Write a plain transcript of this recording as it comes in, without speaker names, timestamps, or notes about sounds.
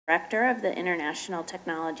Director of the International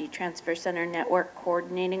Technology Transfer Center Network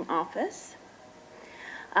Coordinating Office.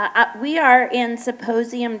 We are in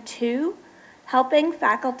Symposium 2, helping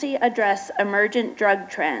faculty address emergent drug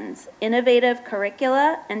trends, innovative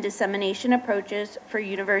curricula and dissemination approaches for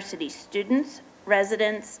university students,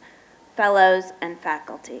 residents, fellows, and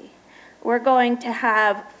faculty. We're going to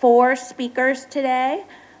have 4 speakers today: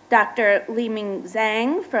 Dr. Minh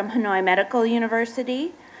Giang from Hanoi Medical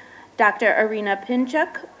University, Dr. Irina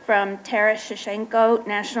Pinchuk from Shevchenko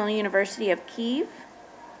National University of Kyiv,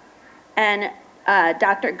 and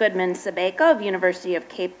Dr. Goodman Sibeko of University of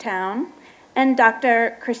Cape Town, and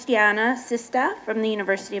Dr. Christiana Sista from the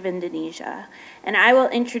University of Indonesia. And I will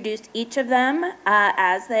introduce each of them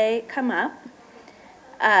as they come up.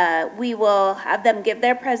 We will have them give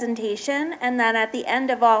their presentation, and then at the end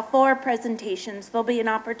of all 4 presentations, there'll be an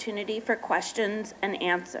opportunity for questions and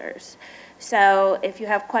answers. So if you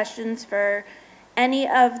have questions for any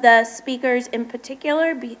of the speakers in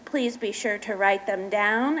particular, please be sure to write them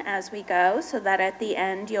down as we go so that at the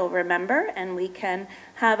end you'll remember and we can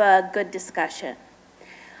have a good discussion.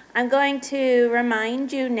 I'm going to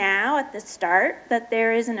remind you now at the start that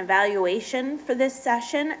there is an evaluation for this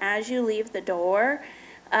session as you leave the door.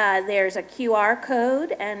 There's a QR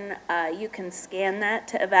code and you can scan that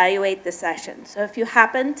to evaluate the session. So if you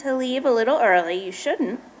happen to leave a little early, you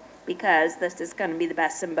shouldn't, because this is going to be the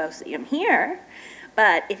best symposium here.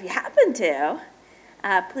 But if you happen to,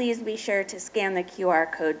 please be sure to scan the QR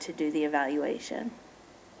code to do the evaluation.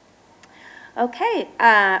 Okay,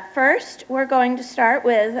 first we're going to start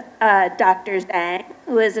with Dr. Giang,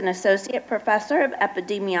 who is an associate professor of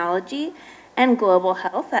epidemiology and global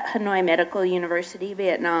health at Hanoi Medical University,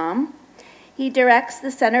 Vietnam. He directs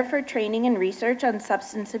the Center for Training and Research on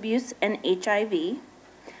Substance Abuse and HIV,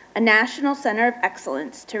 a national center of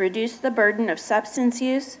excellence to reduce the burden of substance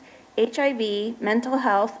use, HIV, mental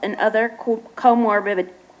health, and other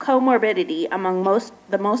comorbidity among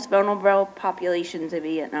the most vulnerable populations of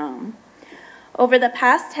Vietnam. Over the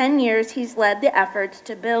past 10 years, he's led the efforts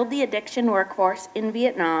to build the addiction workforce in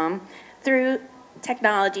Vietnam through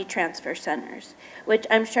technology transfer centers, which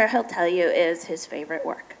I'm sure he'll tell you is his favorite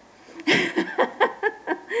work.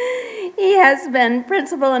 He has been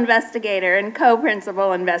principal investigator and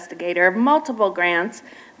co-principal investigator of multiple grants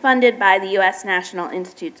funded by the U.S. National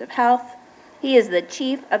Institutes of Health. He is the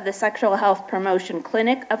chief of the Sexual Health Promotion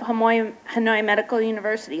Clinic of Hanoi Medical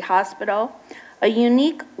University Hospital, a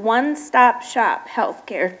unique one-stop shop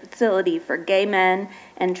healthcare facility for gay men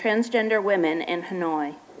and transgender women in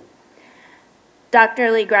Hanoi.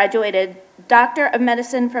 Dr. Lee graduated Doctor of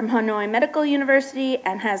Medicine from Hanoi Medical University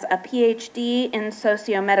and has a PhD in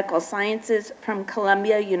Socio-Medical Sciences from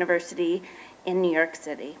Columbia University in New York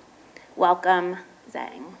City. Welcome,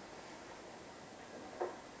 Giang.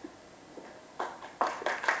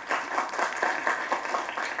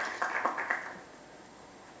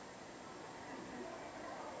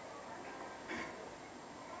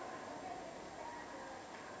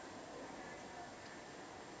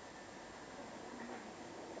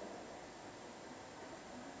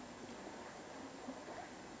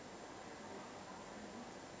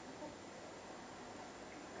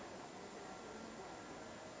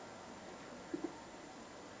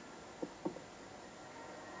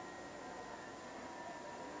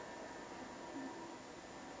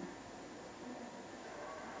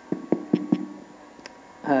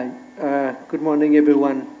 Hi, good morning,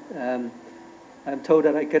 everyone. I'm told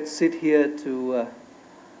that I can sit here to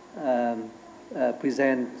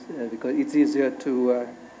present because it's easier to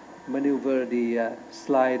maneuver the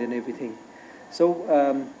slide and everything. So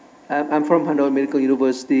I'm from Hanoi Medical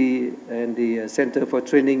University and the Center for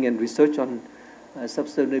Training and Research on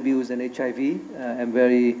Substance Abuse and HIV. I'm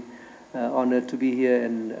very honored to be here,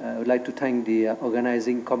 and I would like to thank the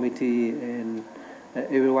organizing committee and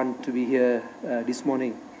everyone to be here this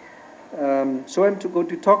morning. So I'm going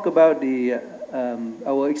to talk about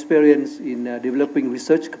our experience in developing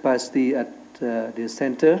research capacity at the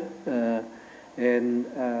center, and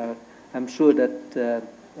I'm sure that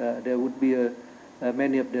there would be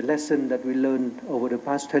many of the lessons that we learned over the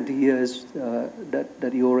past 20 years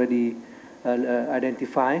that you already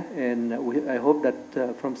identify, and I hope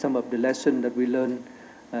that from some of the lessons that we learned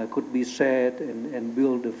could be shared and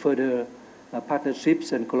build further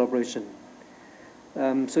partnerships and collaboration.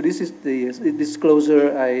 So this is the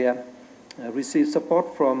disclosure. I received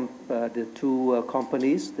support from the 2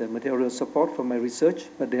 companies, the material support for my research,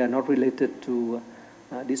 but they are not related to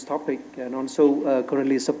this topic, and also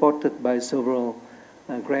currently supported by several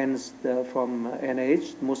grants from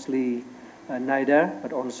NIH, mostly NIDA,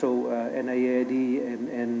 but also NIAID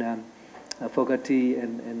and FOGATI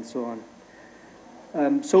and so on.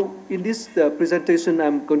 So in this presentation,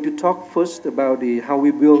 I'm going to talk first about how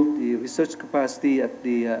we build the research capacity at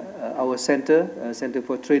our center, Center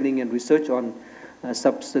for Training and Research on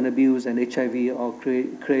Substance Abuse and HIV, or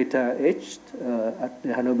CREATA-H, at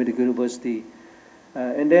the Hanoi Medical University.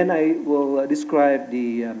 And then I will describe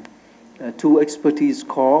the two expertise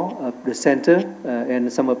core of the center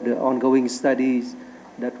and some of the ongoing studies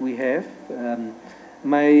that we have.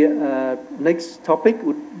 My next topic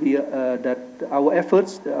would be that our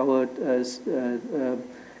efforts, our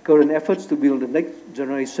current efforts to build the next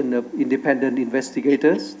generation of independent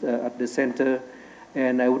investigators at the center,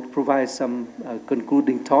 and I would provide some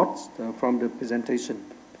concluding thoughts from the presentation.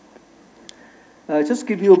 Just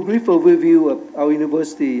give you a brief overview of our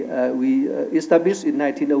university. We established in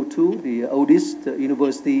 1902, the oldest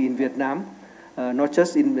university in Vietnam, not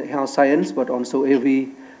just in health science, but also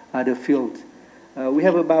every other field. We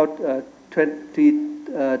have about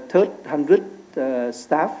 2,300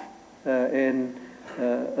 staff and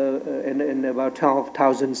about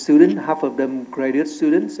 12,000 students, half of them graduate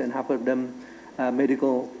students and half of them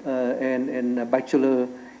medical and bachelor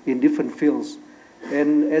in different fields.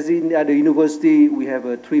 And as in the university, we have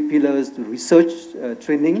three pillars to research,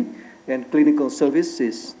 training, and clinical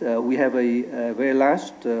services. We have a very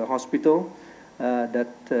large hospital of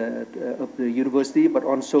the university, but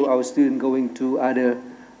also our students going to other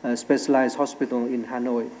specialized hospitals in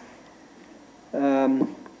Hanoi.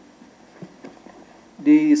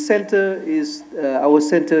 The center is, our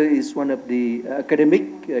center is one of the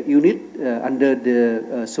academic unit under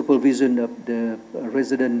the supervision of the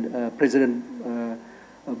president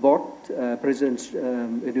board, president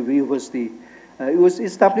of the university. It was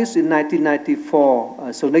established in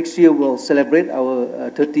 1994, so next year we'll celebrate our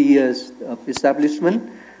 30 years of establishment.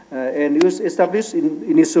 And it was established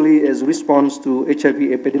initially as a response to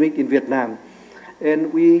HIV epidemic in Vietnam.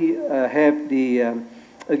 And we have the,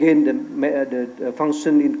 again, the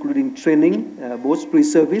function including training, both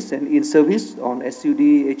pre-service and in-service on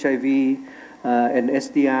SUD, HIV, and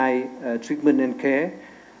STI treatment and care.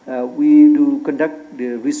 We do conduct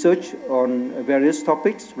the research on various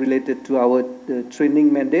topics related to our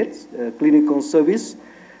training mandates, clinical service.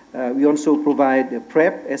 We also provide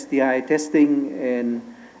PrEP, STI testing,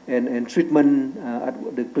 and treatment at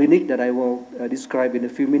the clinic that I will describe in a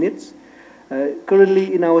few minutes.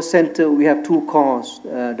 Currently in our center, we have two cores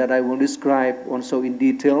that I will describe also in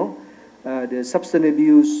detail. The substance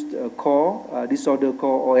abuse core, disorder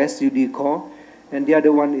core, or SUD core, and the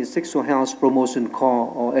other one is sexual health promotion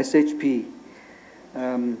core, or SHP.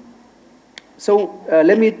 Let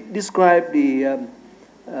me describe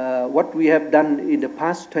what we have done in the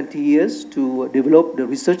past 20 years to develop the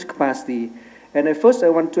research capacity. And at first I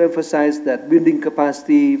want to emphasize that building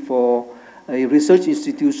capacity for a research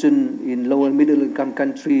institution in lower middle income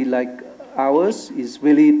country like ours is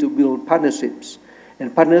really to build partnerships.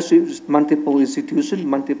 And partnerships, multiple institutions,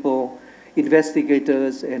 multiple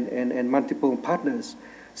investigators, and multiple partners.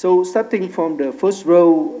 So starting from the first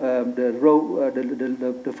row,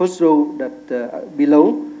 the first row that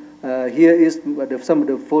below, here is some of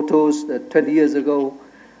the photos that 20 years ago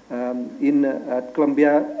at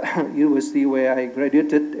Columbia University, where I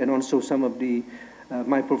graduated, and also some of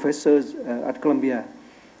my professors at Columbia.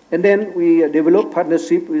 And then we developed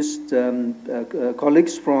partnership with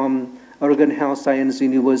colleagues from Oregon Health Science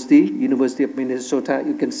University, University of Minnesota.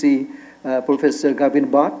 You can see Professor Gavin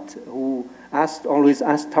Bott, who always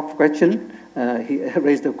asks tough questions. He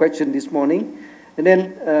raised a question this morning. And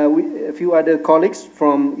then a few other colleagues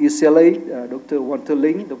from UCLA, Dr. Walter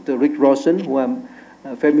Ling, Dr. Rick Rosen, who I'm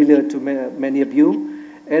familiar to many of you.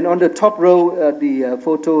 And on the top row, the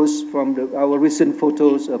photos from our recent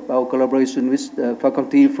photos of our collaboration with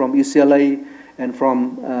faculty from UCLA and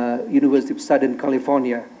from University of Southern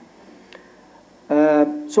California.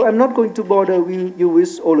 So I'm not going to bother you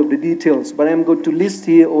with all of the details, but I'm going to list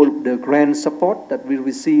here all of the grant support that we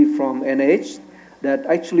receive from NIH that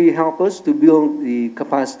actually help us to build the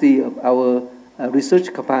capacity of our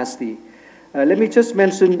research capacity. Let me just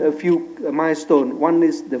mention a few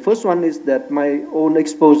milestones. The first one is that my own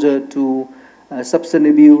exposure to substance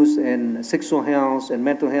abuse and sexual health and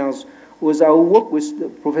mental health was our work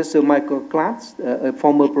with Professor Michael Klatz, a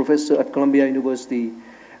former professor at Columbia University.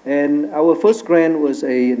 And our first grant was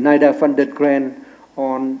a NIDA-funded grant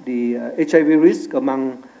on the HIV risk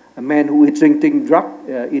among men who were drinking drugs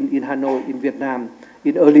in Hanoi, in Vietnam,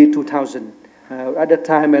 in early 2000. At that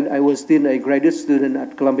time, I was still a graduate student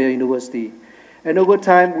at Columbia University. And over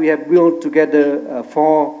time, we have built together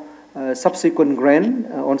 4 subsequent grants,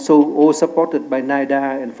 also all supported by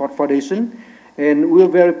NIDA and Ford Foundation. And we're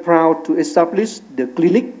very proud to establish the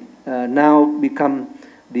clinic, now become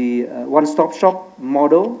the one-stop shop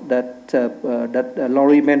model that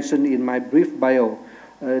Laurie mentioned in my brief bio.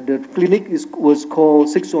 The clinic was called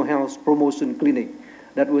Sexual Health Promotion Clinic.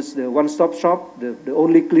 That was the one-stop shop, the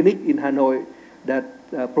only clinic in Hanoi that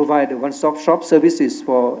provided one-stop shop services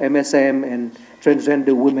for MSM and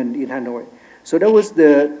transgender women in Hanoi. So that was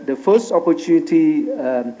the first opportunity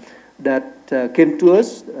that came to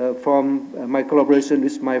us from my collaboration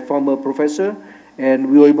with my former professor,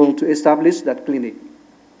 and we were able to establish that clinic.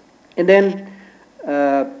 And then,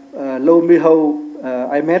 lo and behold,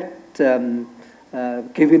 I met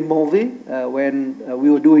Kevin Mulvey when we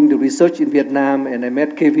were doing the research in Vietnam, and I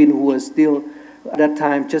met Kevin, who was still at that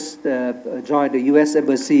time just joined the U.S.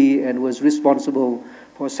 Embassy and was responsible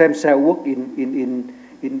for stem cell work in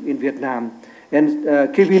Vietnam. And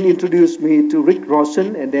Kevin introduced me to Rick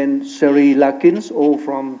Rawson and then Sherry Larkins, all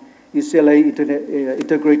from UCLA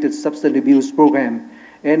Integrated Substance Abuse Program.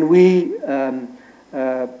 And we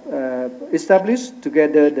established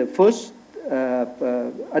together the first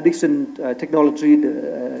addiction technology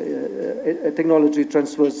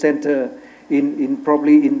transfer center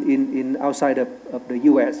probably in outside of the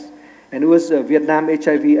U.S. And it was a Vietnam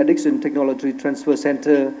HIV Addiction Technology Transfer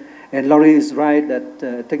Center. And Laurie is right that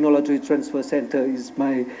Technology Transfer Center is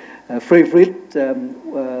my favorite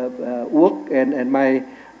work and my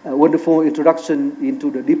wonderful introduction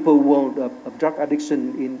into the deeper world of drug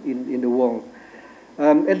addiction in the world.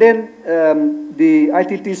 And then the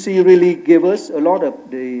ITTC really gave us a lot of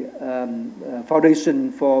the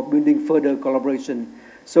foundation for building further collaboration.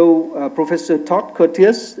 So Professor Todd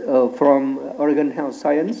Curtius from Oregon Health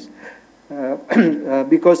Science,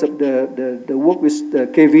 because of the work with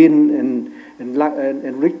Kevin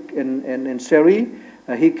and Rick and Sherry,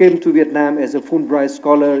 he came to Vietnam as a Fulbright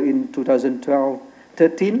scholar in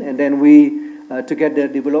 2012-13, and then we together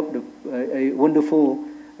developed a wonderful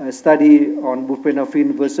study on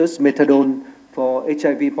buprenorphine versus methadone for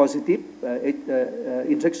HIV positive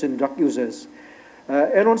injection drug users.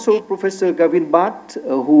 And also Professor Gavin Bhatt,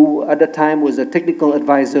 who at the time was a technical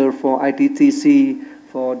advisor for ITTC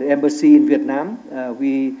for the embassy in Vietnam.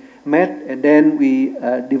 We met and then we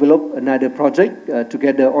developed another project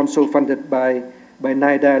together, also funded by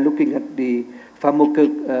NIDA, looking at the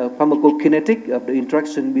pharmacokinetic of the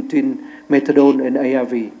interaction between methadone and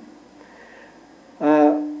ARV.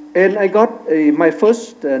 And I got my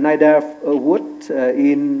first NIDA award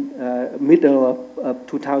in middle of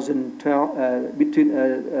 2012, between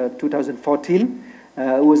 2014.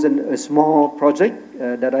 It was a small project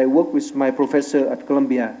that I worked with my professor at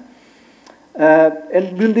Columbia.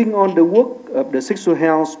 And building on the work of the Sexual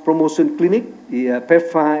Health Promotion Clinic, the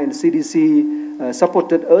PEPFAR and CDC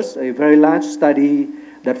supported us a very large study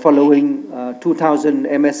that following 2,000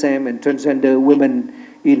 MSM and transgender women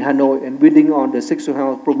in Hanoi, and building on the Sexual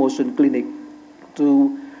Health Promotion Clinic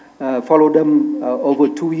to follow them over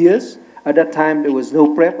 2 years. At that time, there was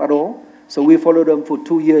no PrEP at all. So we followed them for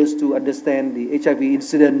 2 years to understand the HIV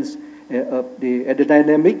incidence the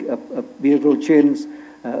dynamic of behavioral change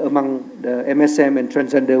among the MSM and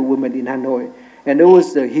transgender women in Hanoi. And there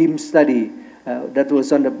was the HIM study that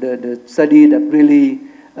was one of the study that really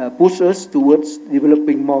pushed us towards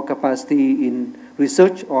developing more capacity in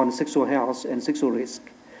research on sexual health and sexual risk.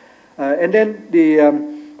 And then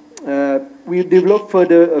we developed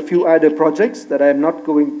further a few other projects that I'm not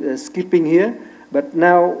going skipping here, but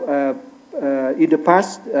now in the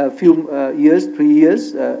past few years, 3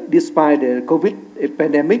 years, despite the COVID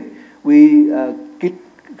pandemic, we keep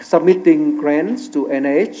submitting grants to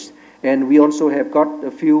NIH, and we also have got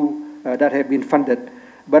a few that have been funded.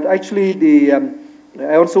 But actually,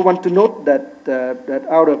 I also want to note that that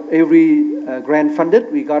out of every grant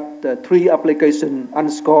funded, we got 3 applications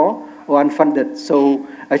unscored or unfunded. So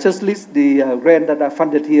I just list the grant that are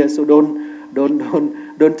funded here. So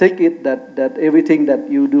don't take it that everything that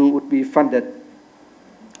you do would be funded.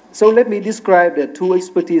 So let me describe the 2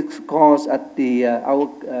 expertise courses at our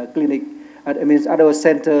clinic, at our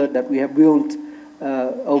center that we have built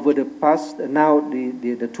over the past. Now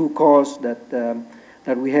the 2 courses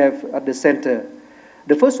that we have at the center.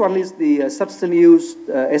 The first one is the substance use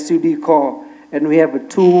SUD core, and we have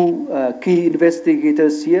 2 key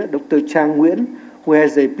investigators here, Dr. Chang Nguyen, who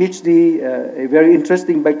has a PhD, a very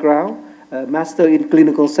interesting background, Master in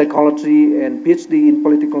Clinical Psychology and PhD in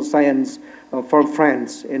Political Science from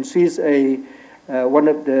France. And she's one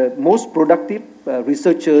of the most productive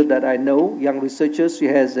researchers that I know, young researchers. She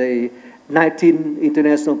has 19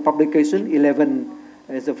 international publications, 11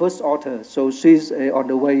 as the first author. So she's on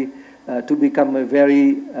the way to become a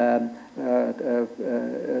very an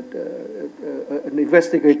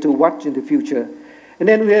investigator to watch in the future. And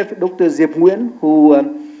then we have Dr. Diep Nguyen, who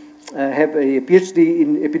have a PhD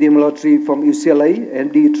in epidemiology from UCLA,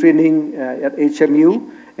 MD training at HMU.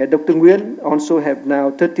 Dr. Nguyen also have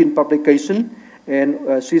now 13 publications,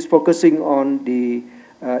 and she's focusing on the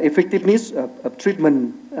effectiveness of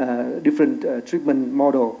treatment, different treatment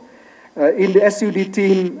model. In the SUD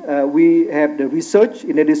team, we have the research.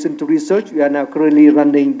 In addition to research, we are now currently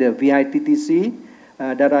running the VITTC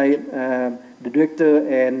that I, the director,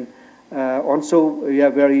 and also we are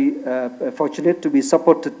very fortunate to be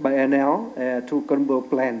supported by NL through Combo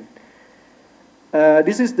Plan.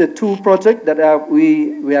 This is the two projects that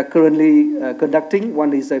we are currently conducting.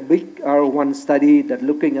 One is a big R1 study that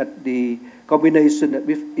looking at the combination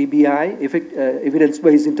with EBI,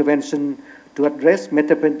 evidence-based intervention, to address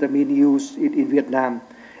methamphetamine use in Vietnam.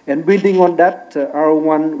 And building on that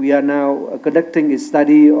R1, we are now conducting a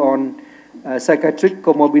study on psychiatric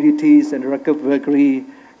comorbidities and recovery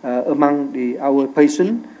among our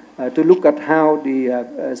patients to look at how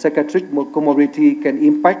the psychiatric comorbidity can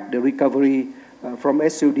impact the recovery from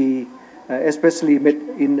SUD, especially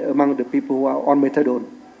among the people who are on methadone.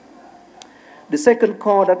 The second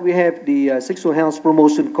core that we have, the sexual health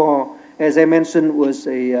promotion core, as I mentioned, was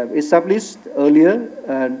established earlier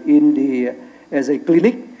as a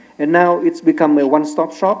clinic, and now it's become a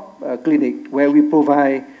one-stop shop clinic where we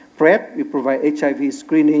provide PrEP, we provide HIV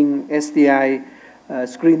screening, STI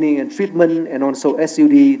screening and treatment, and also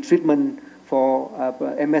SUD treatment for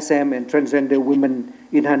MSM and transgender women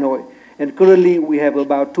in Hanoi. And currently we have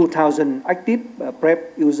about 2,000 active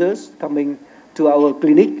PrEP users coming to our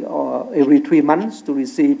clinic every 3 months to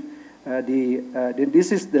receive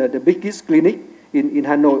this is the biggest clinic in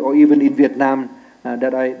Hanoi or even in Vietnam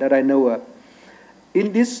that I know of.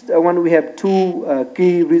 In this one, we have two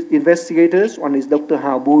key investigators. One is Dr.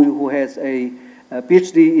 Hao Bui, who has a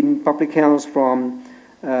PhD in public health from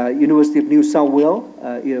University of New South Wales,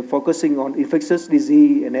 focusing on infectious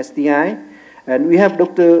disease and STI. And we have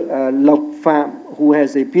Dr. Lộc Phạm, who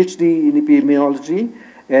has a PhD in epidemiology,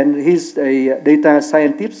 and he's a data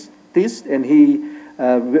scientist, and he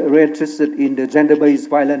very interested in the gender-based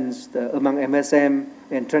violence among MSM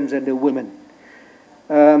and transgender women.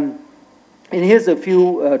 And here's a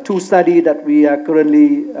few, two studies that we are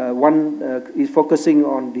currently, one is focusing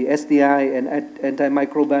on the STI and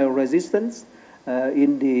antimicrobial resistance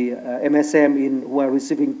in the MSM who are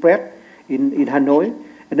receiving PrEP in Hanoi.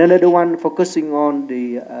 And another one focusing on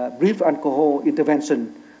the brief alcohol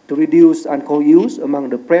intervention to reduce alcohol use among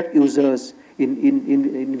the PrEP users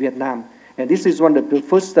in Vietnam. And this is one of the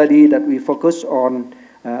first study that we focus on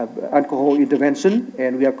alcohol intervention,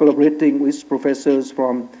 and we are collaborating with professors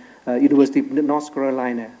from University of North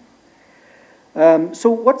Carolina.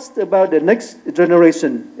 So what's about the next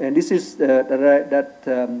generation? And this is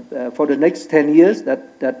for the next 10 years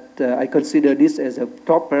that I consider this as a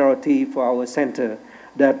top priority for our center.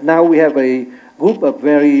 That now we have a group of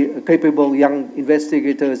very capable young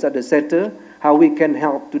investigators at the center, how we can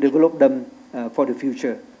help to develop them for the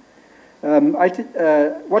future.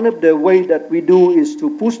 One of the ways that we do is to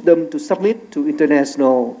push them to submit to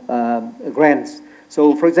international grants.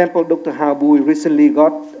 So, for example, Dr. Hao Bui recently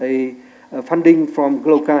got a funding from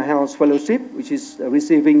Global Health Fellowship, which is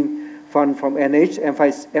receiving fund from NH,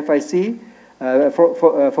 FIC,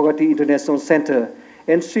 Fogarty International Center.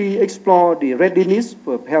 And she explored the readiness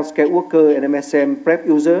for healthcare worker and MSM PrEP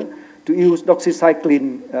user to use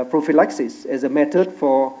doxycycline prophylaxis as a method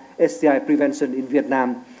for STI prevention in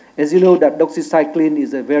Vietnam. As you know, that doxycycline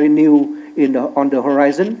is a very new on the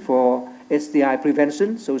horizon for STI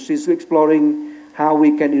prevention. So she's exploring how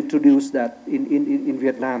we can introduce that in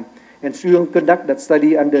Vietnam. And she will conduct that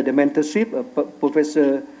study under the mentorship of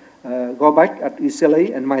Professor Gorbach at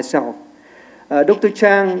UCLA and myself. Dr.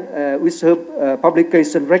 Giang, with her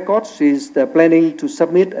publication records, she's planning to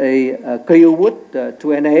submit a KU Wood to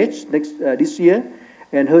NIH this year,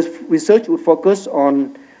 and her research would focus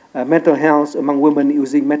on mental health among women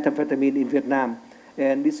using methamphetamine in Vietnam.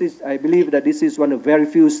 And this is, I believe that this is one of very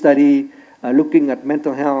few studies looking at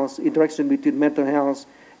mental health, interaction between mental health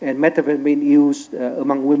and methamphetamine use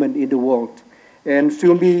among women in the world. And she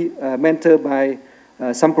will be mentored by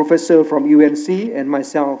some professor from UNC and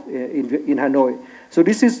myself in Hanoi. So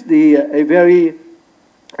this is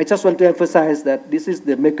I just want to emphasize that this is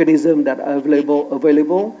the mechanism that are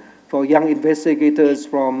available for young investigators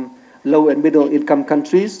from low and middle income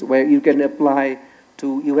countries, where you can apply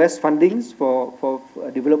to US fundings for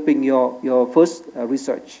developing your first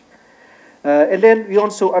research. And then we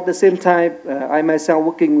also, at the same time, I myself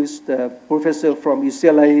working with the professor from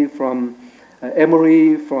UCLA, from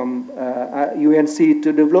Emory, from UNC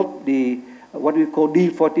to develop what we call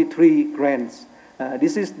D43 grants.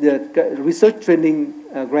 This is the research training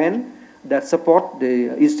grant that support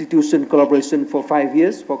the institution collaboration for 5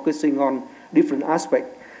 years, focusing on different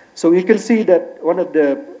aspects. So you can see that one of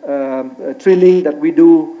the training that we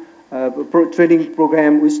do, training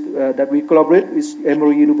program that we collaborate with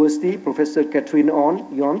Emory University, Professor Catherine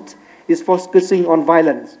Yont, is focusing on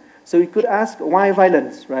violence. So you could ask, why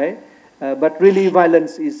violence, right? But really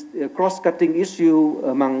violence is a cross-cutting issue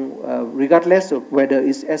among, regardless of whether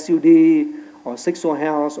it's SUD or sexual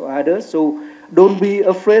health or others. So don't be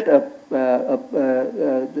afraid of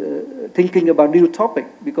thinking about new topic,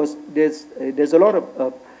 because there's a lot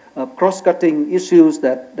of cross-cutting issues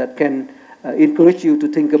that can encourage you to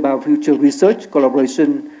think about future research,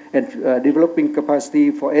 collaboration, and developing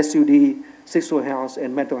capacity for SUD, sexual health,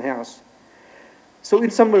 and mental health. So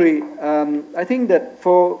in summary, I think that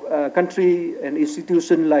for a country and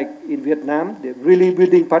institution like in Vietnam, they're really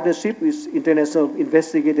building partnership with international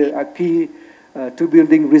investigators are key to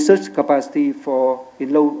building research capacity for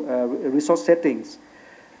in low resource settings.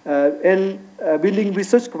 Building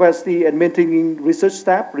research capacity and maintaining research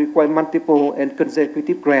staff require multiple and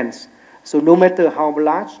consecutive grants. So no matter how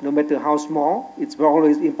large, no matter how small, it's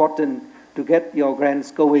always important to get your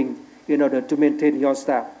grants going in order to maintain your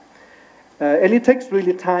staff. And it takes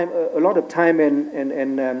really time, a lot of time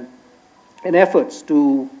and efforts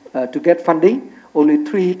to get funding. Only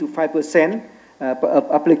 3 to 5%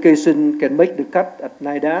 of application can make the cut at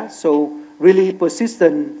NIDA. So really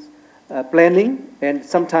persistent planning and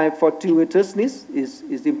sometimes fortuitousness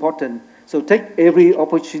is important. So take every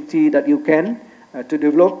opportunity that you can to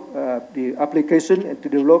develop the application and to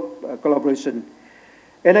develop collaboration.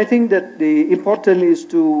 And I think that the important is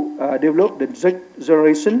to develop the next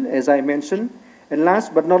generation, as I mentioned. And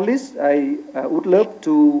last but not least, I would love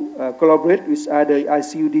to collaborate with other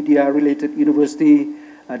ICU-DDR-related university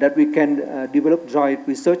that we can develop joint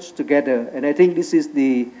research together. And I think this is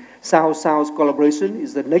the South-South collaboration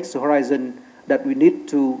is the next horizon that we need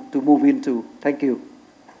to move into. Thank you.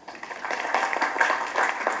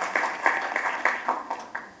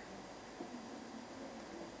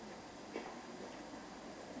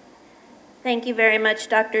 Thank you very much,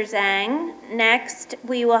 Dr. Giang. Next,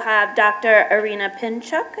 we will have Dr. Irina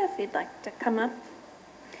Pinchuk, if you'd like to come up.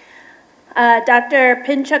 Dr.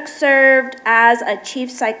 Pinchuk served as a chief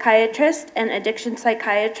psychiatrist and addiction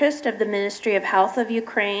psychiatrist of the Ministry of Health of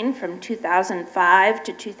Ukraine from 2005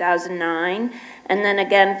 to 2009, and then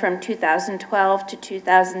again from 2012 to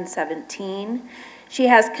 2017. She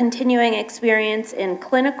has continuing experience in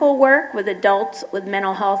clinical work with adults with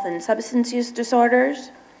mental health and substance use disorders.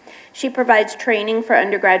 She provides training for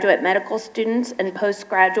undergraduate medical students and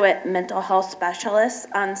postgraduate mental health specialists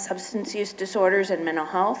on substance use disorders and mental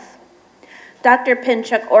health. Dr.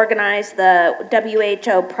 Pinchuk organized the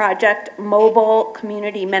WHO Project Mobile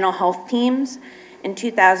Community Mental Health Teams in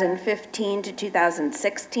 2015 to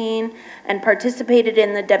 2016 and participated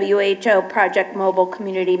in the WHO Project Mobile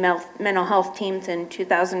Community Mental Health Teams in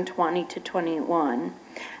 2020 to 21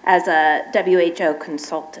 as a WHO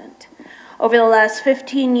consultant. Over the last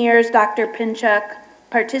 15 years, Dr. Pinchuk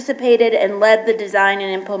participated and led the design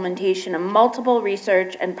and implementation of multiple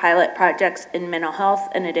research and pilot projects in mental health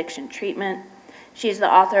and addiction treatment. She's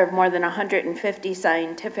the author of more than 150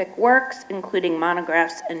 scientific works, including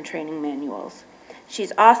monographs and training manuals.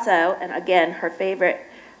 She's also, and again, her favorite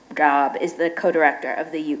job is the co-director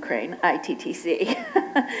of the Ukraine ITTC.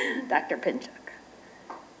 Dr. Pinchuk.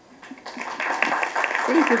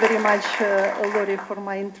 Thank you very much, Laurie, for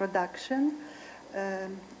my introduction.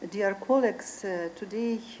 Dear colleagues,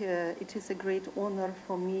 today it is a great honor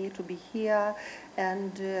for me to be here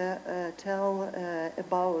and tell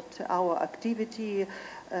about our activity,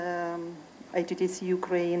 ITTC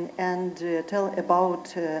Ukraine, and tell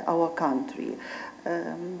about our country.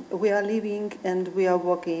 We are living and we are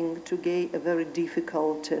working today a very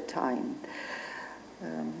difficult time.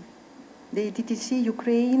 The ITTC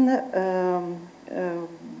Ukraine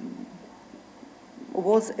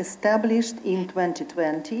was established in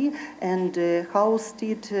 2020 and housed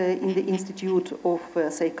it in the Institute of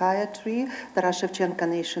Psychiatry, the Shevchenko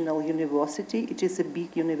National University. It is a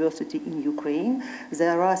big university in Ukraine.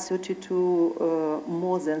 There are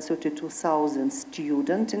more than 32,000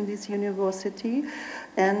 students in this university,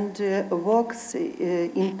 and works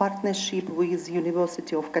in partnership with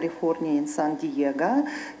University of California in San Diego,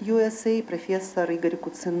 USA. Professor Igor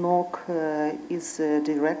Kutsenok is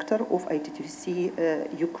director of ITTC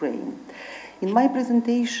Ukraine. In my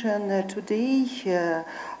presentation today,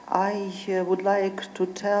 I would like to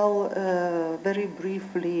tell very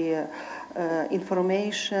briefly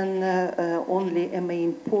information, only a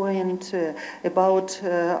main point about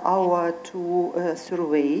our two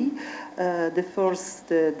survey. The first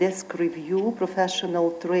desk review,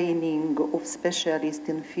 professional training of specialists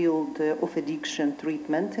in field of addiction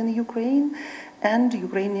treatment in Ukraine, and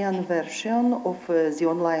Ukrainian version of the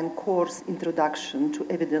online course Introduction to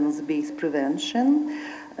Evidence-Based Prevention,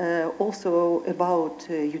 also about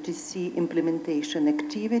UTC implementation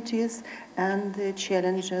activities and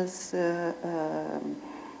challenges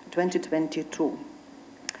 2022.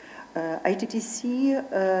 ITTC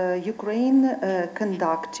Ukraine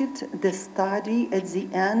conducted the study at the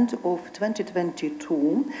end of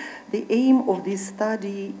 2022. The aim of this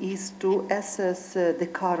study is to assess the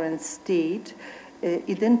current state,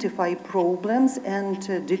 identify problems, and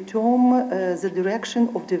determine the direction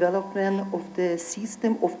of development of the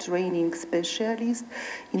system of training specialists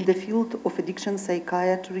in the field of addiction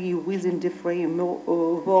psychiatry within the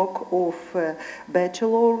framework of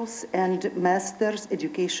bachelor's and master's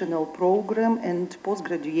educational program and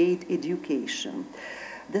postgraduate education.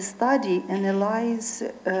 The study analyzed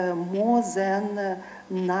more than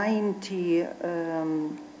 90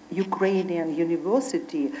 Ukrainian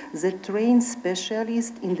university that train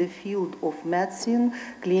specialists in the field of medicine,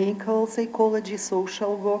 clinical psychology,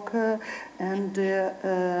 social worker, and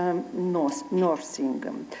nursing.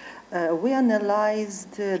 We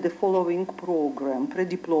analyzed the following program: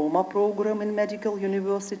 pre-diploma program in medical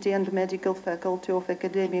university and medical faculty of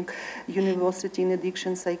academic university in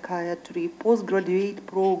addiction psychiatry, postgraduate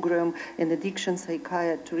program in addiction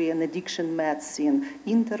psychiatry and addiction medicine,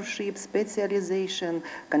 internship, specialization,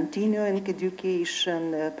 continuing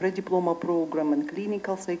education, pre-diploma program in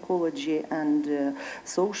clinical psychology and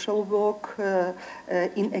social work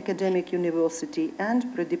in academic university,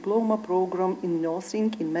 and pre-diploma program in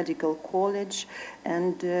nursing in medical college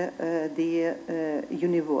and the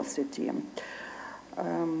university.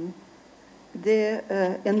 The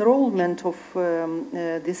enrollment of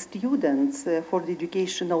the students for the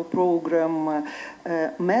educational program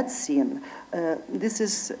medicine, this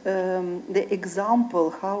is the example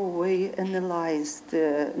how we analyzed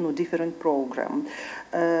different program.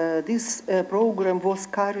 This program was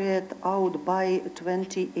carried out by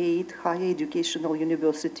 28 higher educational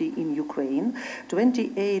university in Ukraine.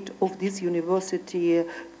 28 of this university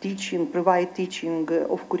provide teaching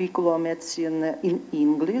of curricular medicine in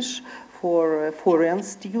English for foreign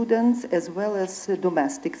students as well as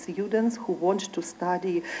domestic students who want to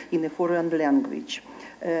study in a foreign language.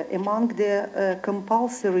 Among the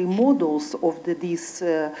compulsory modules of this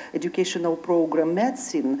educational program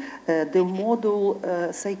medicine, the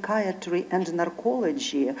module psychiatry and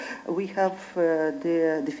narcology, we have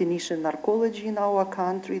the definition narcology in our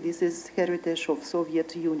country. This is heritage of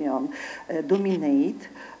Soviet Union, dominate.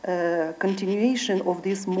 Continuation of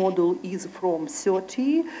this module is from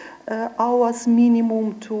 30 hours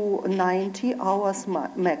minimum to 90 hours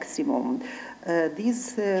maximum.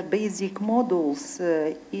 These basic modules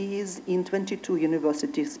is in 22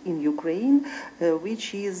 universities in Ukraine,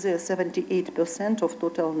 which is 78% of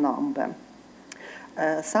total number.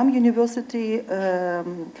 Some university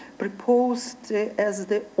proposed as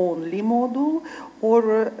the only module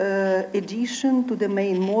or addition to the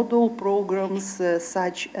main module programs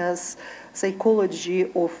such as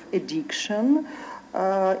psychology of addiction,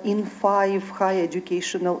 in 5 higher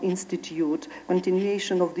educational institutes.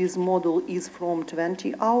 Continuation of this module is from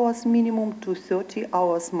 20 hours minimum to 30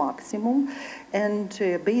 hours maximum, and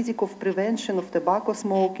basic of prevention of tobacco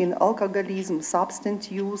smoking, alcoholism, substance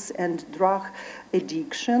use, and drug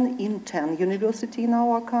addiction in 10 universities in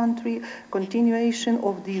our country. Continuation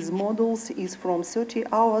of these modules is from 30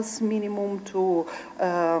 hours minimum to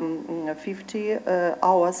 50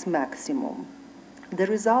 hours maximum. The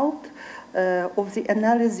result of the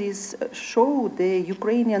analysis showed the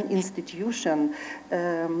Ukrainian institution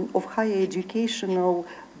of higher educational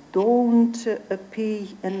don't pay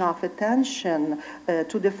enough attention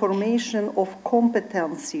to the formation of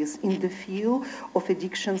competencies in the field of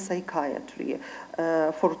addiction psychiatry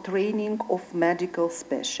for training of medical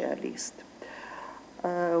specialists.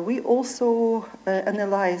 We also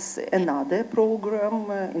analyze another program,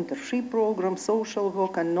 internship program, social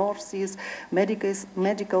work and nurses,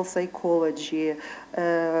 medical psychology.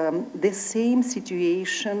 The same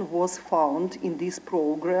situation was found in this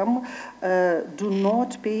program. Do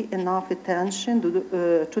not pay enough attention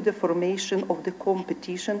to the formation of the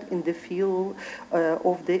competition in the field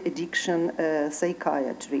of the addiction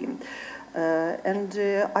psychiatry. And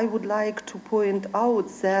I would like to point out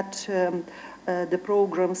that The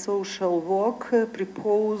program Social Work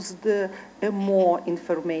proposed more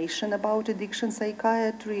information about addiction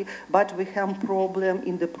psychiatry, but we have problem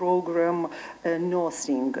in the program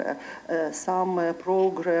nursing. Some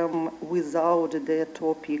program without the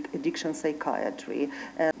topic addiction psychiatry.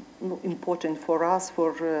 Important for us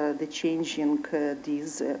for the changing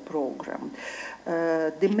this program.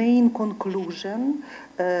 The main conclusion,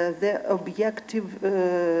 the objective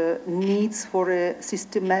needs for a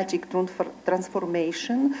systematic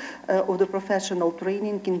transformation of the professional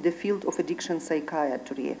training in the field of addiction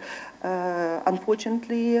psychiatry.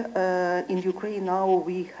 Unfortunately, in Ukraine now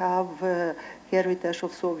we have heritage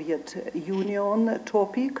of Soviet Union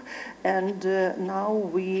topic, and now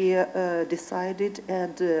we decided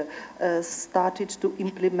and started to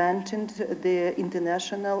implement the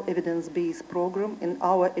international evidence-based program in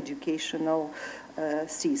our educational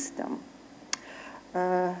system.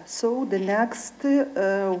 So the next,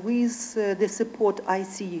 with the support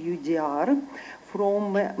ICUDR,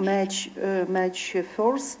 from March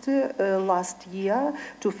 1st last year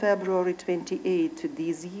to February 28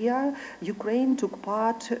 this year, Ukraine took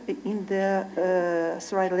part in the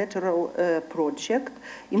trilateral project,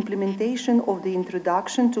 implementation of the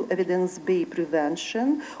Introduction to Evidence-Based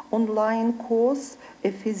Prevention online course,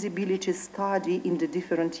 a feasibility study in the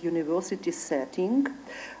different university setting.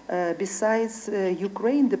 Besides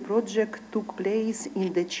Ukraine, the project took place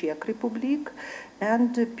in the Czech Republic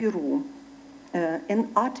and Peru. An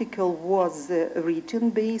article was written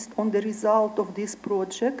based on the result of this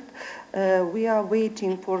project. We are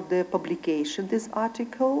waiting for the publication, this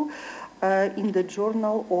article, in the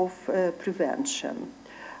Journal of Prevention.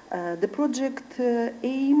 The project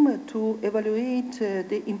aims to evaluate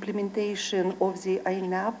the implementation of the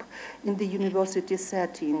INAP in the university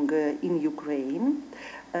setting in Ukraine.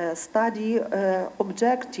 Study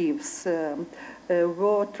objectives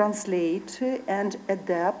were translate and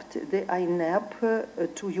adapt the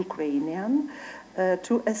INAP to Ukrainian,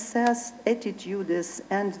 to assess attitudes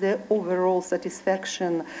and the overall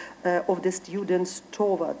satisfaction of the students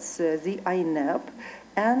towards the INAP,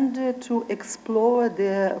 and to explore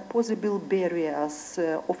the possible barriers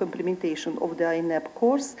of implementation of the INAP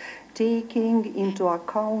course, taking into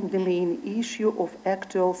account the main issue of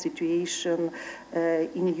actual situation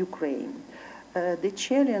in Ukraine. The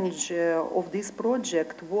challenge of this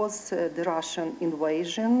project was the Russian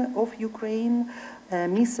invasion of Ukraine,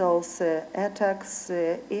 missiles attacks,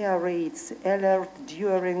 air raids alert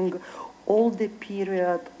during all the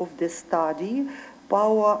period of the study,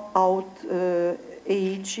 power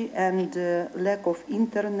outage and lack of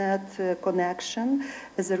internet connection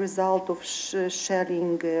as a result of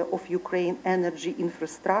shelling of Ukraine energy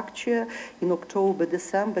infrastructure in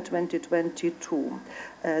October-December 2022.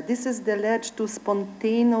 This is the led to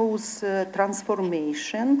spontaneous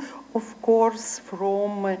transformation, of course,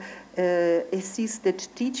 from assisted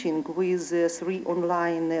teaching with 3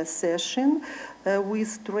 online sessions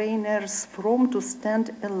with trainers from to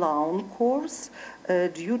stand alone course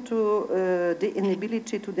due to the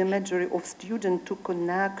inability to the majority of students to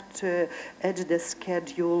connect at the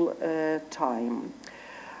schedule time.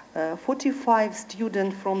 45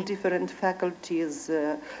 students from different faculties,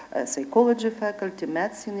 psychology faculty,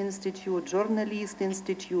 medicine institute, journalist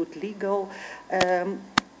institute, legal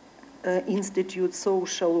institute,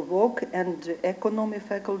 social work, and economy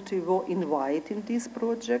faculty were invited in this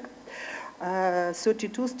project.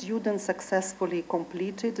 32 students successfully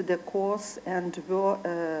completed the course and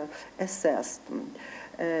were assessed.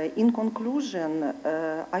 In conclusion,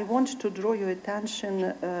 I want to draw your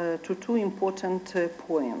attention to 2 important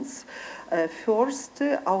points. First,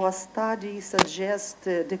 our study suggests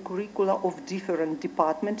the curricula of different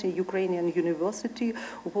departments in Ukrainian university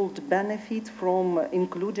would benefit from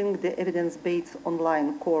including the evidence-based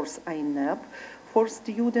online course INAP for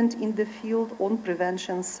students in the field on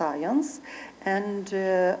prevention science. And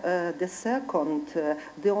the second,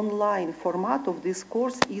 the online format of this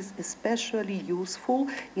course is especially useful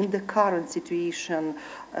in the current situation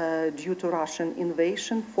due to Russian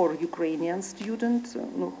invasion for Ukrainian students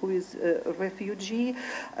who is a refugee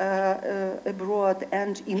abroad,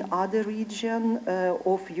 and in other region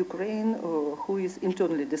of Ukraine who is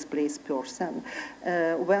internally displaced person,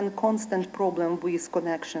 when constant problem with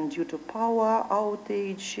connection due to power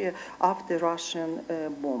outage after Russian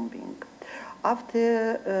bombing. At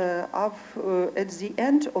the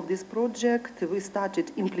end of this project, we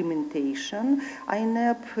started implementation,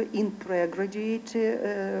 INEP in pre-graduate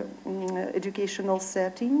educational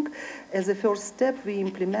setting. As a first step, we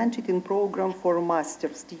implemented in program for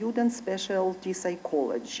master students specialty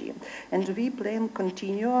psychology. And we plan to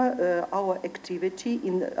continue our activity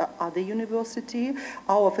in other university,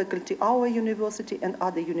 our faculty, our university, and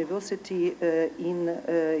other university in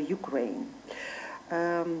Ukraine.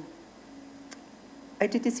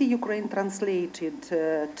 ITTC Ukraine translated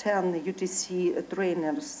 10 UTC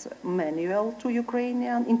trainers manual to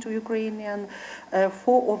into Ukrainian.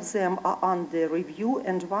 4 of them are under review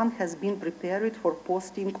and 1 has been prepared for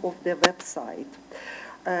posting of the website.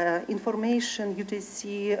 Information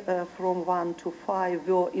UTC from 1 to 5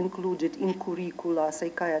 were included in curricula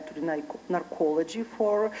psychiatry narcology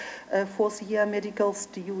for 4th year medical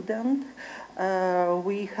student.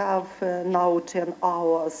 We have now 10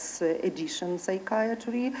 hours edition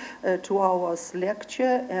psychiatry, 2 hours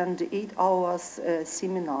lecture and 8 hours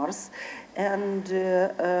seminars, and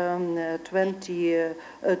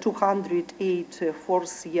 208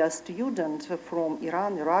 fourth year students from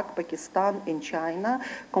Iran, Iraq, Pakistan and China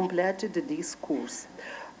completed this course.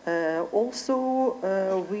 Also,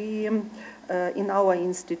 we in our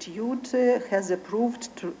institute has approved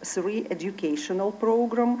 3 educational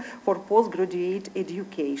programs for postgraduate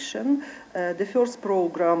education. The first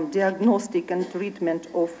program, Diagnostic and Treatment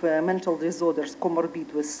of Mental Disorders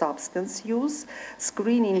Comorbid with Substance Use,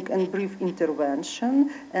 Screening and Brief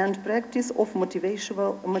Intervention, and Practice of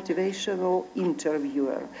Motivational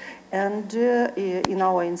Interviewer. And in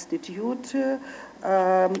our institute,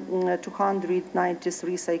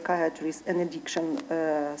 293 psychiatrists and addiction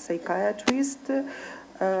psychiatrists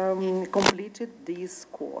completed this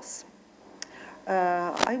course.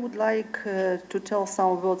 I would like to tell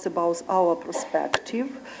some words about our perspective.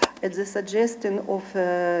 At the suggestion of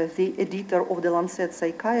the editor of the Lancet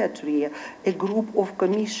Psychiatry, a group of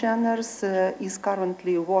commissioners is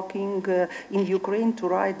currently working in Ukraine to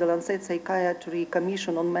write the Lancet Psychiatry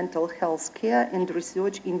Commission on Mental Health Care and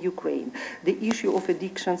Research in Ukraine. The issue of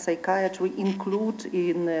addiction psychiatry include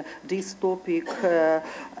in this topic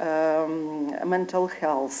mental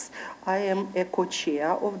health. I am a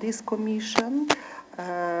co-chair of this commission.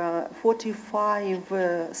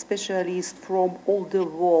 45 specialists from all the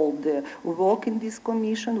world work in this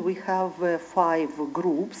commission. We have 5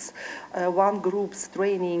 groups. 1 group's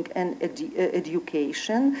training and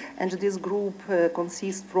education, and this group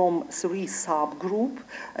consists from 3 subgroups: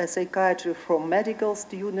 psychiatry from medical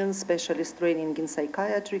students, specialist training in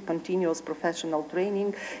psychiatry, continuous professional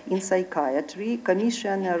training in psychiatry.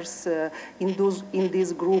 Commissioners in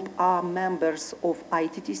this group are members of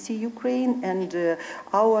ITTC Ukraine and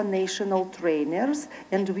our national trainers,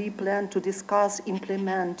 and we plan to discuss,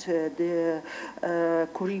 implement the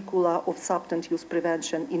curricula of substance use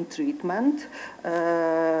prevention in treatment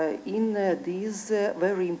in this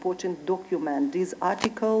very important document. This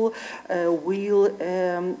article will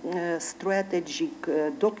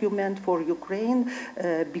strategic document for Ukraine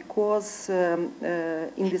because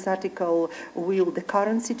in this article will the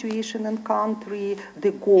current situation in country,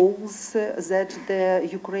 the goals that the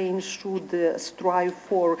Ukraine should strive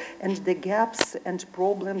for, and the gaps and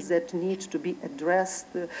problems that need to be addressed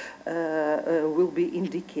will be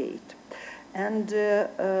indicated. And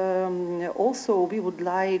also we would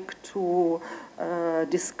like to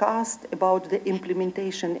discuss about the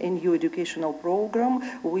implementation in new educational program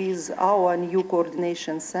with our new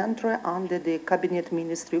coordination center under the Cabinet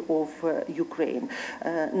Ministry of Ukraine.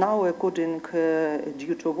 Now, according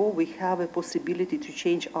due to war, we have a possibility to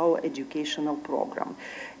change our educational program.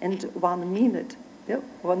 And 1 minute,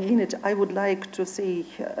 I would like to say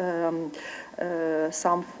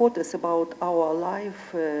some photos about our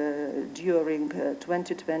life during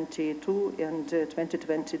 2022 and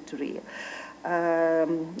 2023.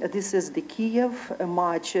 This is the Kyiv,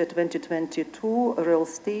 March 2022, rail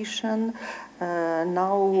station.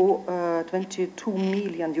 Now 22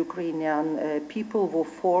 million Ukrainian people were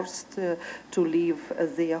forced to leave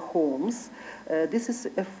their homes. This is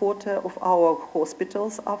a photo of our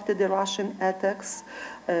hospitals after the Russian attacks.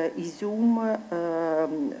 Izum,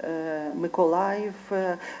 Mykolaiv,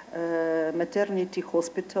 Maternity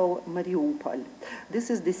Hospital, Mariupol.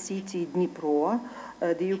 This is the city Dnipro.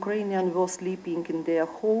 The Ukrainians were sleeping in their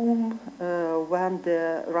home when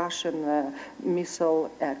the Russian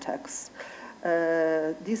missile attacks.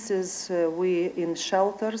 This is we in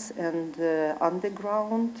shelters and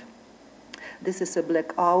underground. This is a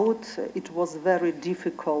blackout. It was very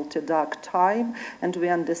difficult, dark time, and we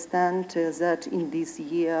understand that in this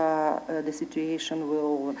year the situation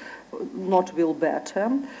will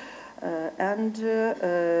better. and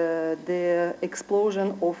the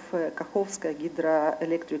explosion of Kakhovska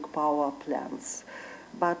hydroelectric power plants.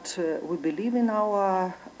 But we believe in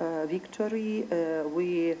our victory.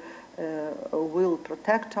 We will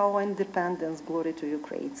protect our independence. Glory to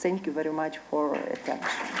Ukraine. Thank you very much for attention.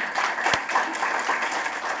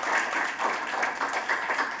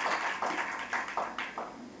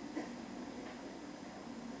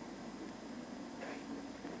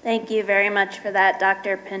 Thank you very much for that,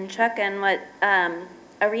 Dr. Pinchuk. And what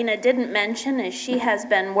Irina didn't mention is she has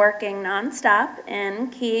been working nonstop in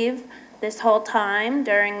Kyiv this whole time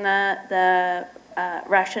during the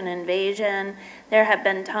Russian invasion. There have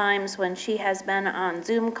been times when she has been on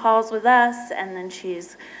Zoom calls with us, and then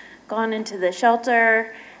she's gone into the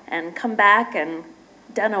shelter and come back and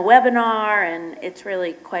done a webinar, and it's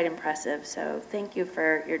really quite impressive. So thank you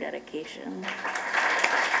for your dedication.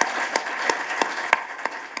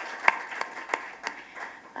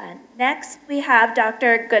 Next, we have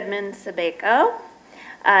Dr. Goodman Sibeko.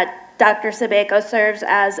 Dr. Sibeko serves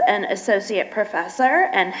as an associate professor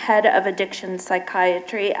and head of addiction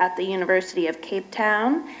psychiatry at the University of Cape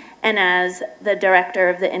Town, and as the director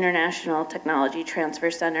of the International Technology Transfer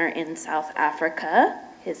Center in South Africa,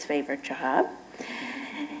 his favorite job.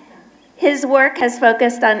 His work has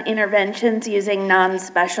focused on interventions using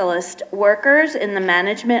non-specialist workers in the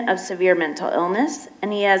management of severe mental illness,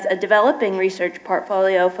 and he has a developing research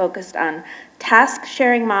portfolio focused on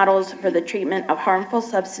task-sharing models for the treatment of harmful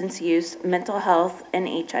substance use, mental health, and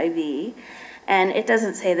HIV. And it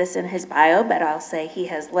doesn't say this in his bio, but I'll say he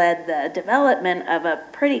has led the development of a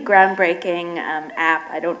pretty groundbreaking app.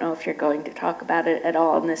 I don't know if you're going to talk about it at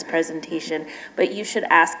all in this presentation, but you should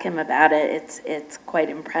ask him about it. It's quite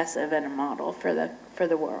impressive and a model for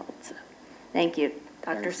the world. So, thank you,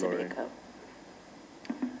 Dr. Sibeko.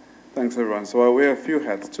 Thanks, everyone. So I wear a few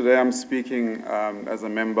hats. Today I'm speaking as a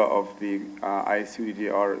member of the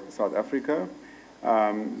ICUDDR South Africa.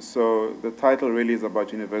 So the title really is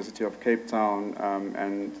about University of Cape Town,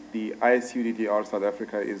 and the ICUDDR South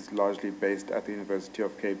Africa is largely based at the University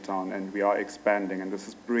of Cape Town, and we are expanding, and this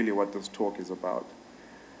is really what this talk is about.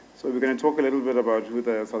 So we're going to talk a little bit about who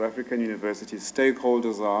the South African university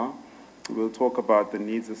stakeholders are. We'll talk about the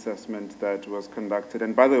needs assessment that was conducted.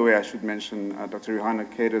 And by the way, I should mention Dr. Irina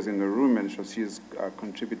is in the room, and she's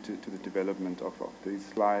contributed to the development of these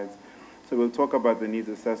slides. So we'll talk about the needs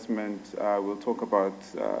assessment. We'll talk about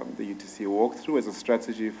the UTC walkthrough as a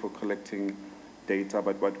strategy for collecting data,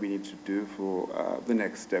 but what we need to do for the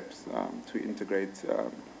next steps to integrate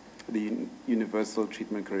the universal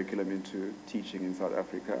treatment curriculum into teaching in South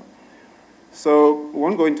Africa. So we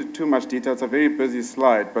won't go into too much detail. It's a very busy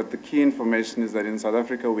slide, but the key information is that in South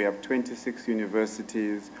Africa we have 26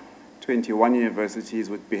 universities, 21 universities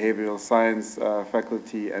with behavioral science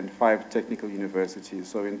faculty, and 5 technical universities.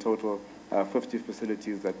 So in total, 50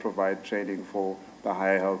 facilities that provide training for the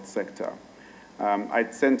higher health sector.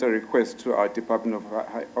 I'd sent a request to our Department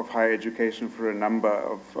of Higher Education for a number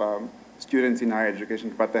of students in higher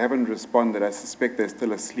education, but they haven't responded. I suspect they're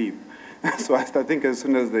still asleep. So I think as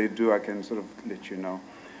soon as they do, I can sort of let you know.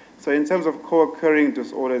 So in terms of co-occurring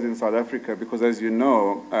disorders in South Africa, because as you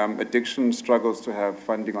know, addiction struggles to have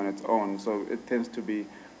funding on its own, so it tends to be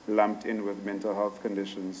lumped in with mental health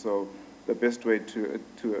conditions. So the best way to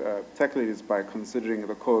tackle it is by considering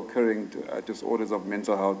the co-occurring disorders of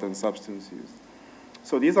mental health and substance use.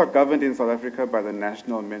 So these are governed in South Africa by the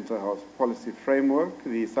National Mental Health Policy Framework,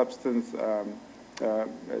 the substance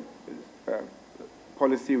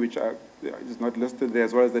policy, which is not listed there,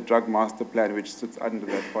 as well as the drug master plan, which sits under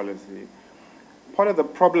that policy. Part of the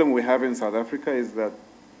problem we have in South Africa is that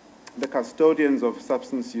the custodians of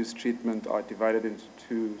substance use treatment are divided into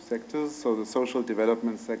 2 sectors, so the social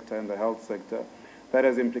development sector and the health sector. That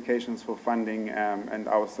has implications for funding and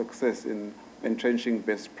our success in entrenching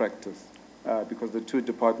best practice, because the 2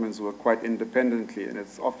 departments work quite independently, and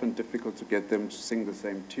it's often difficult to get them to sing the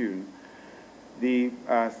same tune. The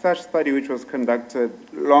such study, which was conducted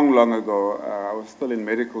long ago, I was still in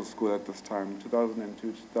medical school at this time,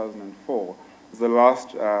 2002, 2004, was the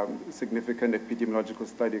last significant epidemiological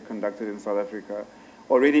study conducted in South Africa,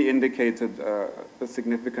 already indicated a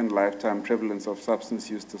significant lifetime prevalence of substance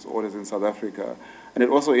use disorders in South Africa. And it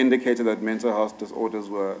also indicated that mental health disorders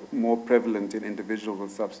were more prevalent in individuals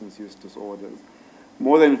with substance use disorders.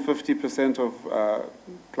 More than 50% of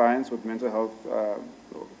clients with mental health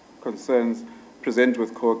concerns present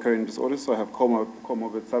with co-occurring disorders, so have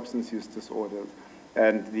comorbid substance use disorders.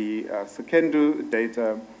 And the Sekendo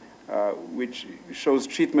data, which shows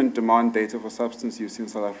treatment demand data for substance use in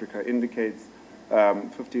South Africa, indicates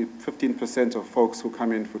 15% of folks who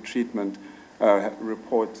come in for treatment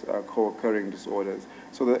report co-occurring disorders.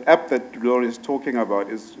 So the app that Laurie is talking about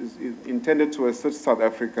is intended to assist South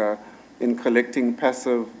Africa in collecting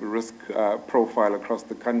passive risk profile across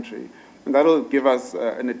the country. And that will give us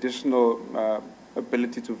an additional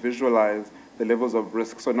ability to visualize the levels of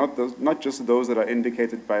risk. So not just those that are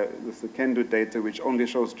indicated by the Shevchenko data, which only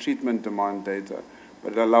shows treatment demand data,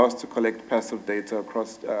 but it allows us to collect passive data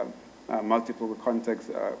across multiple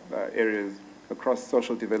context areas across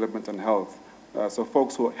social development and health. So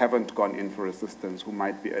folks who haven't gone in for assistance, who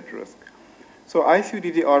might be at risk. So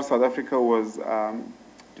ICUDDR South Africa was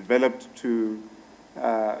developed to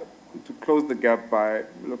close the gap by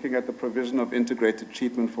looking at the provision of integrated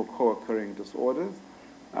treatment for co-occurring disorders,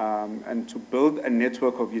 and to build a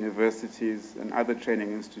network of universities and other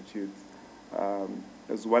training institutes,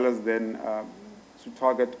 as well as then to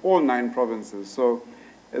target all 9 provinces. So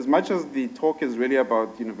as much as the talk is really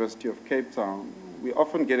about the University of Cape Town, we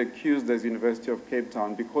often get accused as University of Cape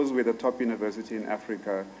Town, because we're the top university in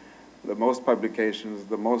Africa, the most publications,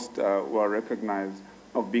 the most who are recognized,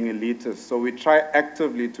 of being elitist. So we try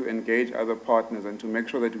actively to engage other partners and to make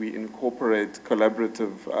sure that we incorporate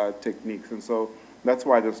collaborative techniques. And so that's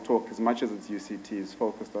why this talk, as much as it's UCT, is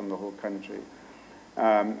focused on the whole country.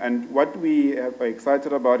 And what we are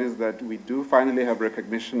excited about is that we do finally have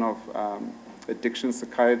recognition of addiction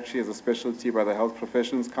psychiatry as a specialty by the Health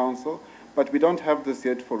Professions Council, but we don't have this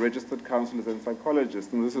yet for registered counselors and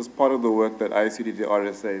psychologists. And this is part of the work that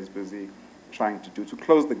ICDD-RSA is busy trying to do, to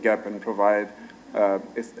close the gap and provide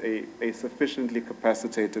a sufficiently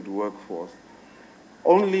capacitated workforce.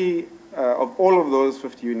 Only, of all of those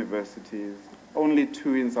 50 universities, only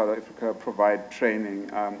 2 in South Africa provide training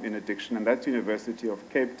in addiction, and that's University of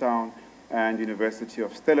Cape Town and University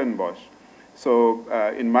of Stellenbosch. So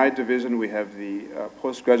in my division, we have the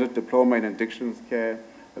postgraduate diploma in addictions care,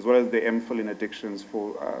 as well as the MPhil in addictions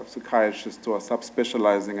for psychiatrists who are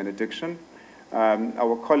subspecializing in addiction.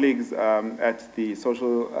 Our colleagues at the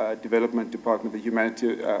Social Development Department, the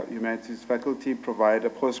Humanities faculty, provide a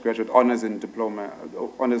postgraduate honors diploma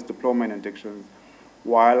in addictions,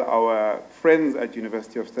 while our friends at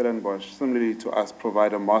University of Stellenbosch, similarly to us,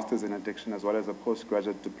 provide a master's in addiction as well as a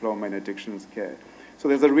postgraduate diploma in addictions care. So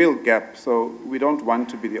there's a real gap. So we don't want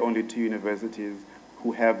to be the only 2 universities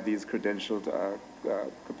who have these credentialed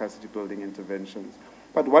capacity building interventions.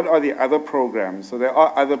 But what are the other programs? So there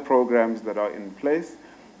are other programs that are in place.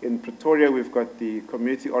 In Pretoria, we've got the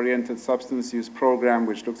Community-Oriented Substance Use Program,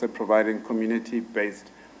 which looks at providing community-based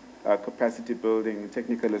capacity building,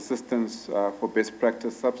 technical assistance for best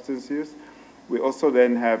practice substance use. We also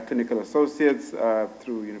then have clinical associates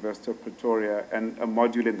through University of Pretoria, and a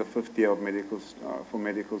module in the 5th year of for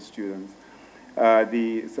medical students.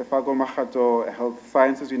 The Sefago Makgato Health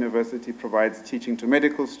Sciences University provides teaching to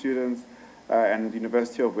medical students, and the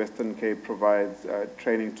University of Western Cape provides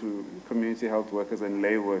training to community health workers and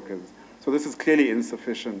lay workers. So this is clearly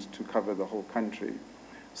insufficient to cover the whole country.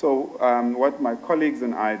 So what my colleagues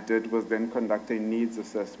and I did was then conduct a needs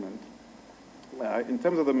assessment. In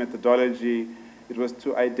terms of the methodology, it was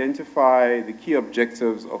to identify the key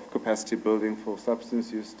objectives of capacity building for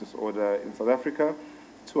substance use disorder in South Africa,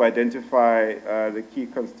 to identify the key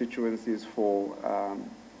constituencies for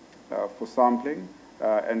sampling,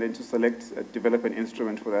 and then to develop an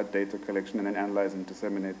instrument for that data collection and then analyze and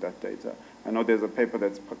disseminate that data. I know there's a paper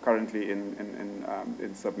that's currently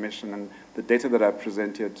in submission, and the data that I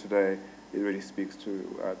present here today, it really speaks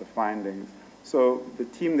to the findings. So the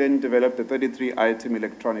team then developed a 33-item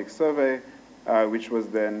electronic survey, which was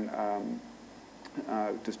then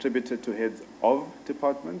distributed to heads of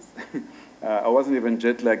departments. I wasn't even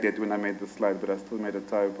jet-lagged yet when I made the slide, but I still made a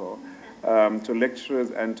typo. To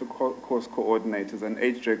lecturers and to course coordinators, and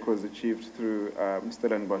HREC was achieved through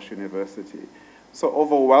Stellenbosch University. So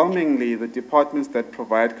overwhelmingly, the departments that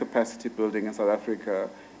provide capacity building in South Africa,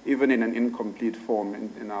 even in an incomplete form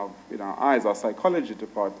in our eyes, are psychology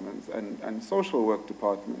departments and social work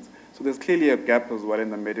departments. So there's clearly a gap as well in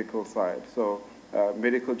the medical side. So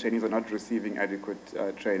medical trainees are not receiving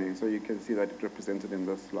adequate training. So you can see that represented in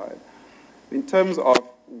this slide. In terms of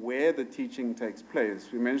where the teaching takes place,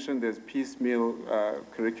 we mentioned there's piecemeal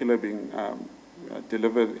curricula being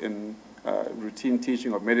delivered in routine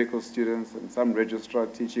teaching of medical students and some registrar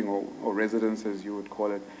teaching or residence, as you would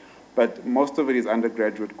call it. But most of it is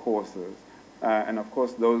undergraduate courses. And of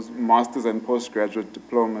course, those master's and postgraduate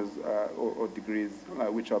diplomas or degrees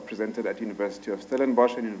which are presented at University of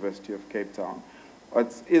Stellenbosch and University of Cape Town.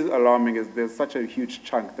 What is alarming is there's such a huge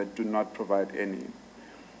chunk that do not provide any.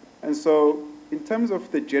 And so in terms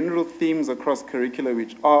of the general themes across curricula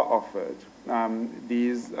which are offered,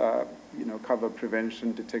 these cover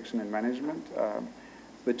prevention, detection, and management.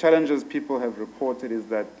 The challenges people have reported is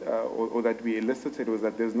that, or that we elicited, was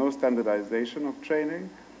that there's no standardization of training.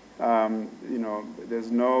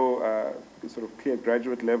 There's no sort of clear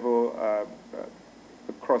graduate level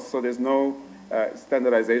across, so there's no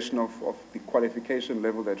standardization of the qualification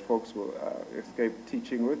level that folks will escape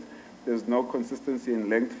teaching with. There's no consistency in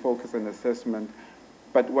length, focus, and assessment.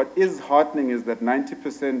 But what is heartening is that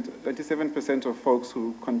 97% of folks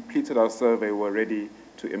who completed our survey were ready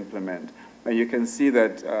to implement. And you can see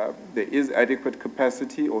that there is adequate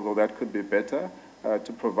capacity, although that could be better,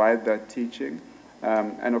 to provide that teaching.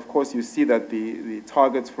 And of course, you see that the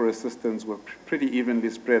targets for assistance were pretty evenly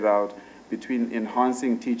spread out between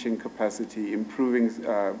enhancing teaching capacity, improving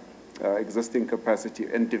existing capacity,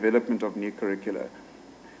 and development of new curricula.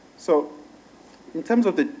 So in terms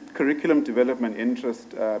of the curriculum development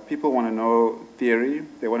interest, people want to know theory.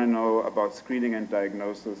 They want to know about screening and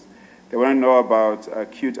diagnosis. They want to know about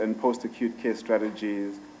acute and post-acute care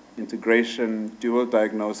strategies, integration, dual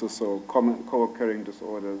diagnosis, so co-occurring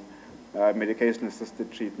disorders,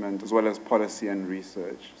 medication-assisted treatment, as well as policy and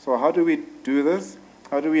research. So how do we do this?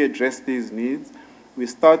 How do we address these needs? We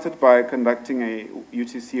started by conducting a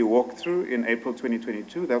UTC walkthrough in April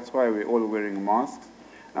 2022. That's why we're all wearing masks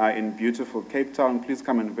in beautiful Cape Town. Please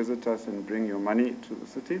come and visit us and bring your money to the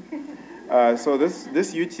city. So this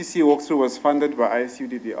UTC walkthrough was funded by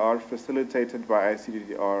ICUDDR, facilitated by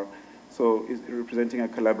ICUDDR, so it's representing a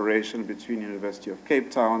collaboration between University of Cape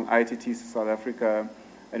Town, ITTC South Africa,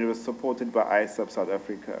 and it was supported by ISAP South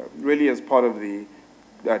Africa, really as part of the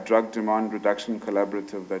drug demand reduction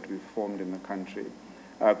collaborative that we've formed in the country.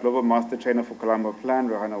 Global Master Trainer for Colombo Plan,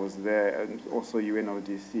 Rohana was there, and also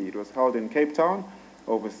UNODC. It was held in Cape Town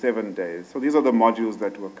over 7 days. So these are the modules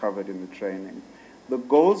that were covered in the training. The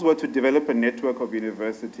goals were to develop a network of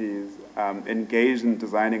universities engaged in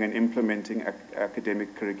designing and implementing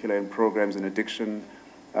academic curricula and programs in addiction,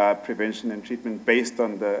 prevention and treatment based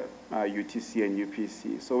on the UTC and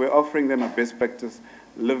UPC. So we're offering them a best practice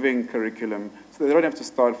living curriculum so they don't have to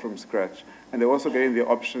start from scratch. And they're also getting the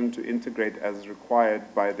option to integrate as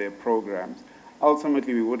required by their programs.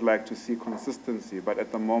 Ultimately, we would like to see consistency, but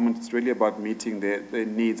at the moment, it's really about meeting their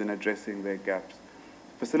needs and addressing their gaps.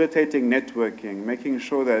 Facilitating networking, making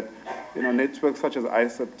sure that networks such as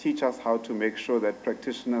ISAP teach us how to make sure that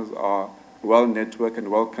practitioners are well-networked and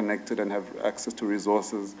well-connected and have access to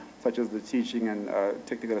resources such as the teaching and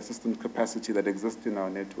technical assistance capacity that exists in our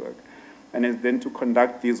network. And is then to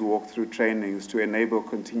conduct these walkthrough trainings to enable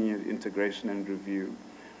continued integration and review.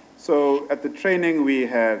 So at the training, we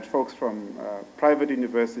had folks from private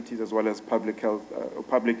universities as well as public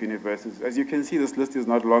universities. As you can see, this list is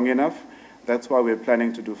not long enough. That's why we're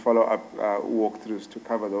planning to do follow-up walkthroughs to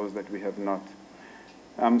cover those that we have not.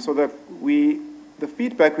 So that the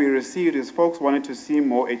feedback we received is folks wanted to see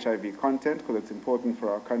more HIV content because it's important for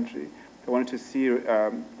our country. They wanted to see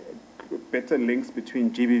better links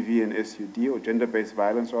between GBV and SUD, or gender-based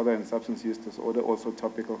violence rather, and substance use disorder, also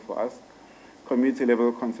topical for us.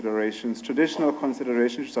 Community-level considerations, traditional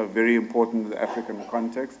considerations, which are very important in the African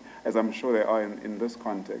context, as I'm sure they are in this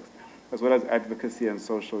context, as well as advocacy and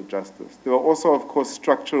social justice. There were also, of course,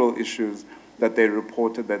 structural issues that they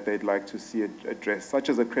reported that they'd like to see addressed, such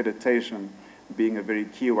as accreditation being a very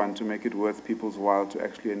key one to make it worth people's while to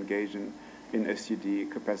actually engage in SUD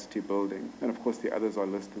capacity building. And of course, the others are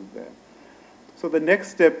listed there. So the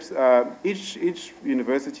next steps, each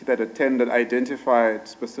university that attended identified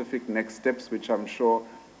specific next steps, which I'm sure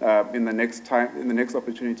in the next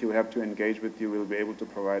opportunity we have to engage with you, we'll be able to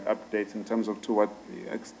provide updates in terms of to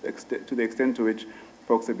the extent to which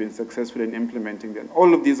folks have been successful in implementing them.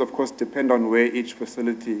 All of these, of course, depend on where each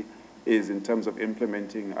facility is in terms of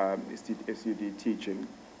implementing SUD teaching.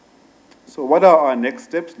 So what are our next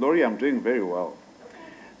steps? Laurie, I'm doing very well.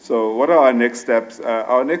 So what are our next steps?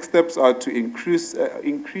 Our next steps are to expand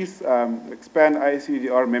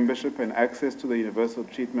ICUDDR membership and access to the universal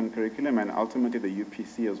treatment curriculum and ultimately the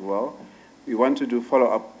UPC as well. We want to do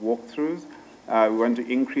follow-up walkthroughs. We want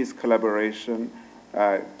to increase collaboration,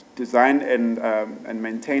 design and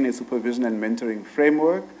maintain a supervision and mentoring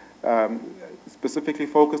framework, specifically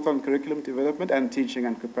focused on curriculum development and teaching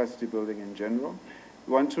and capacity building in general.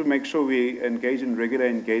 We want to make sure we engage in regular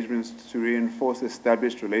engagements to reinforce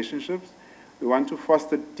established relationships. We want to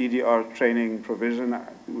foster DDR training provision.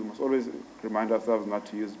 We must always remind ourselves not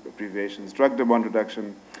to use abbreviations. Drug demand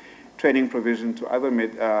reduction, training provision to other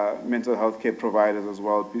mental health care providers as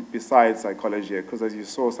well, besides psychology, because as you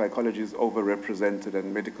saw, psychology is overrepresented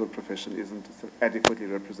and medical profession isn't adequately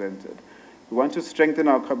represented. We want to strengthen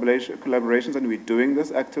our collaborations, and we're doing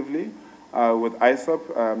this actively, with ISOP,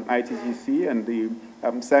 ITTC, and the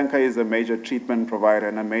SANCA is a major treatment provider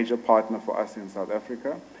and a major partner for us in South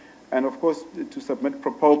Africa. And of course, to submit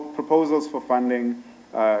proposals for funding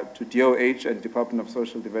to DOH and Department of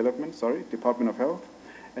Social Development, Department of Health,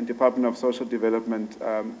 and Department of Social Development,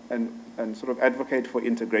 and sort of advocate for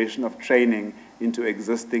integration of training into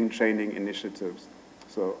existing training initiatives.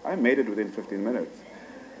 So I made it within 15 minutes.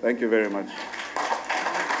 Thank you very much.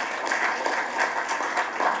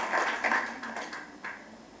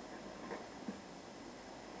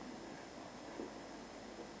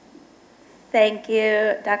 Thank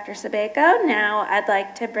you, Dr. Sibeko. Now I'd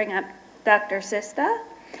like to bring up Dr. Sista.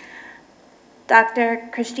 Dr.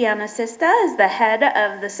 Christiana Sista is the head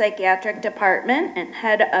of the psychiatric department and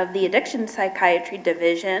head of the addiction psychiatry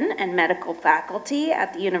division and medical faculty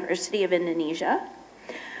at the University of Indonesia.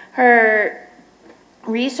 Her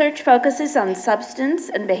research focuses on substance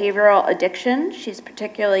and behavioral addiction. She's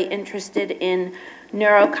particularly interested in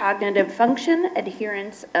neurocognitive function,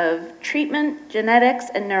 adherence of treatment, genetics,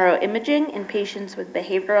 and neuroimaging in patients with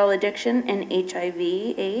behavioral addiction and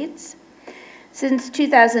HIV/AIDS. Since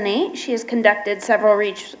 2008, she has conducted several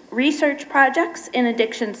research projects in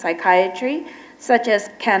addiction psychiatry, such as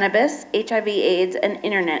cannabis, HIV/AIDS, and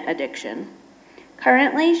internet addiction.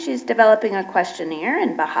 Currently, she's developing a questionnaire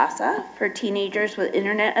in Bahasa for teenagers with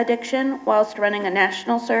internet addiction, whilst running a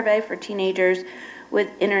national survey for teenagers with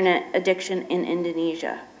internet addiction in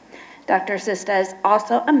Indonesia. Dr. Sista is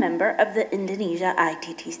also a member of the Indonesia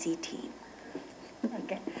ITTC team.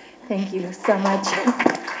 Okay, thank you so much,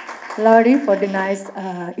 Laurie, for the nice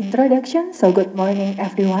introduction. So good morning,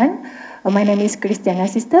 everyone. My name is Christiana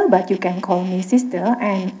Sista, but you can call me Sister,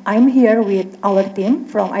 and I'm here with our team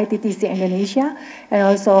from ITTC Indonesia, and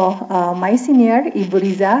also my senior, Ibu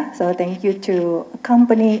Riza. So thank you to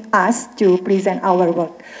accompany us to present our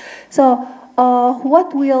work. So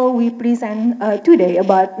what will we present today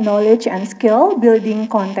about knowledge and skill building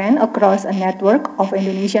content across a network of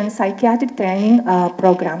Indonesian psychiatric training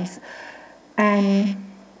programs. And,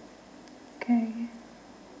 okay.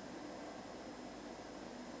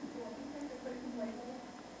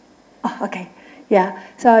 Oh, okay, yeah.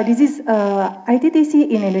 So this is ITTC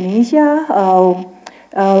in Indonesia.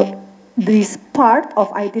 This part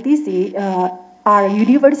of ITTC are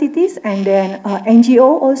universities, and then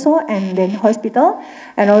NGO also, and then hospital,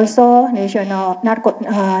 and also National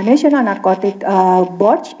Narcotic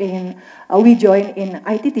Board. We join in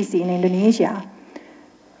ITTC in Indonesia.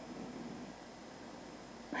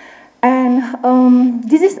 And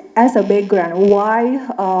this is as a background why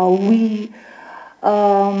we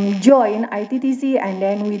join ITTC, and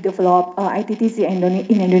then we develop ITTC in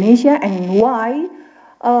Indonesia, and why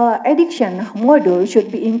addiction module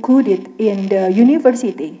should be included in the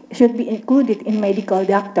university, should be included in medical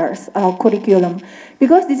doctors' curriculum,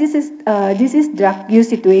 because this is drug use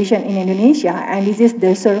situation in Indonesia, and this is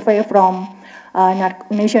the survey from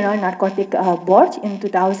National Narcotic Board in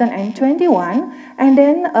 2021, and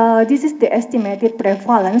then this is the estimated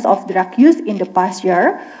prevalence of drug use in the past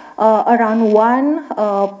year, around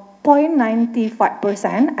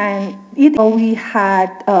 1.95%, and we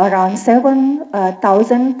had around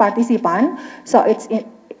 7,000 participants, so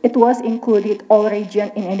it was included all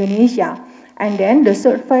region in Indonesia. And then the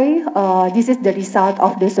survey, this is the result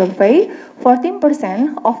of the survey,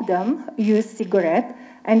 14% of them use cigarette,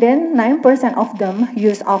 and then 9% of them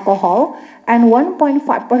use alcohol, and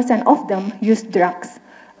 1.5% of them use drugs.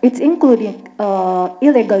 It's including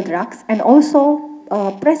illegal drugs and also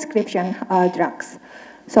prescription drugs.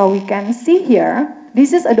 So we can see here,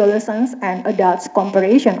 this is adolescents and adults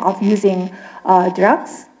comparison of using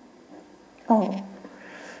drugs. Oh.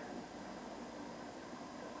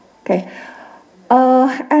 Okay.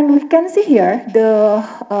 And we can see here the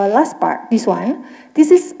last part, this one.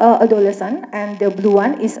 This is adolescent, and the blue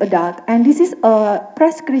one is adult. And this is a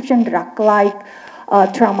prescription drug like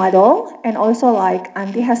tramadol, and also like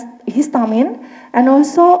antihistamine, and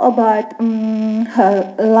also about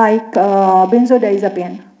like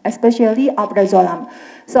benzodiazepine, especially alprazolam.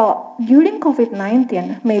 So during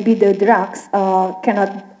COVID-19, maybe the drugs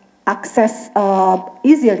cannot access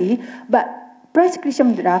easily, but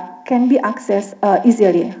prescription drug can be accessed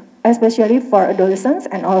easily, especially for adolescents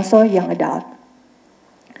and also young adults.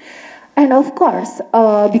 And of course,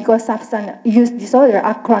 because substance use disorder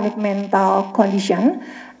are chronic mental condition,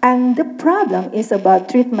 and the problem is about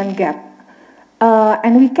treatment gap.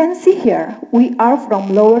 And we can see here, we are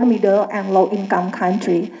from lower middle and low income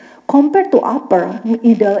country compared to upper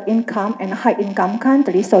middle income and high income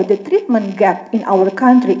country. So the treatment gap in our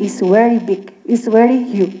country is very big, is very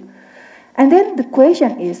huge. And then the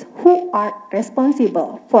question is, who are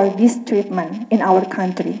responsible for this treatment in our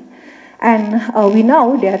country? And we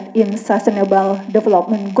know that in Sustainable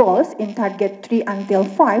Development Goals, in Target 3 until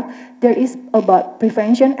 5, there is about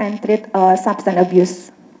prevention and treat substance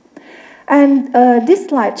abuse. And this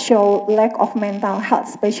slide shows lack of mental health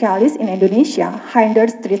specialists in Indonesia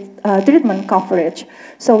hinders treatment coverage.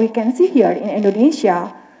 So we can see here in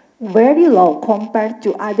Indonesia, very low compared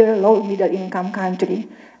to other low middle income country.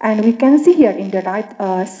 And we can see here in the right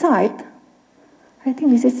side, I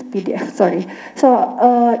think this is PDF, sorry.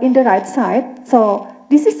 So in the right side, so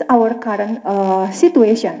this is our current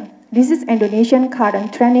situation. This is Indonesian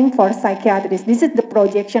current training for psychiatrists. This is the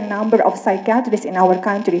projection number of psychiatrists in our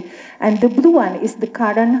country. And the blue one is the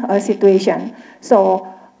current situation. So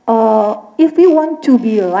if we want to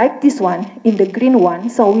be like this one, in the green one,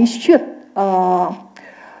 so we should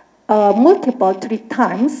multiple 3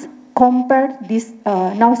 times compare this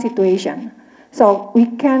now situation. So we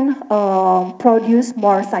can produce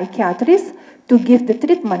more psychiatrists to give the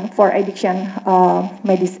treatment for addiction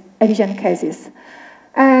cases.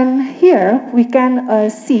 And here we can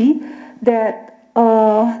see that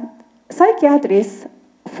psychiatrists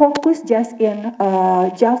focus just in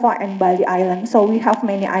Java and Bali Island. So we have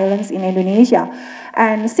many islands in Indonesia.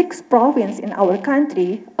 And 6 provinces in our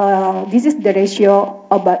country, this is the ratio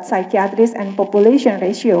about psychiatrists and population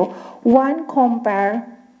ratio. 1 compare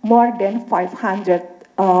more than 500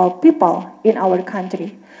 people in our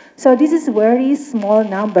country. So this is very small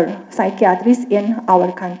number psychiatrists in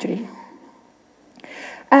our country.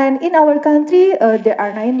 And in our country, there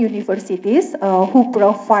are 9 universities who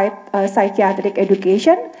provide psychiatric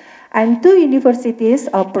education, and 2 universities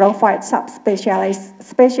provide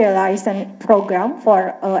specialization program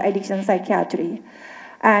for addiction psychiatry.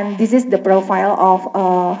 And this is the profile of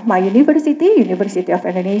my university, University of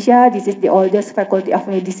Indonesia. This is the oldest faculty of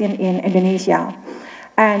medicine in Indonesia.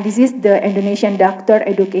 And this is the Indonesian doctor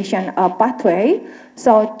education pathway.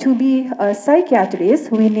 So to be a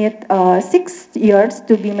psychiatrist, we need 6 years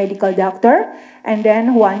to be medical doctor, and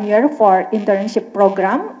then 1 year for internship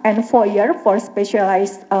program, and 4 years for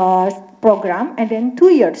specialized program, and then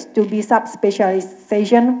 2 years to be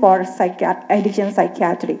subspecialization for addiction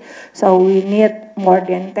psychiatry. So we need more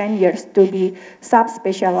than 10 years to be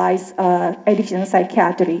subspecialized addiction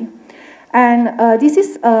psychiatry. And this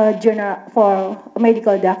is general for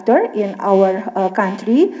medical doctor in our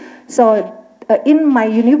country. So in my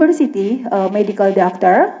university, medical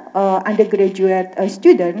doctor, undergraduate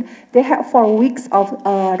student, they have 4 weeks of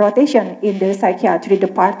rotation in the psychiatry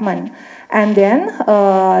department. And then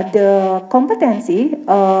the competency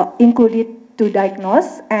included to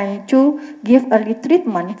diagnose and to give early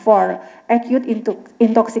treatment for acute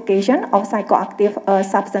intoxication of psychoactive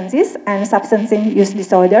substances and substance use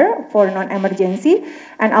disorder for non-emergency,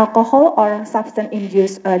 and alcohol or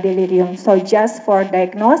substance-induced delirium. So just for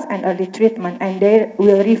diagnose and early treatment, and they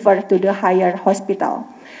will refer to the higher hospital.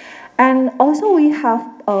 And also we have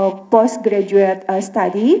a postgraduate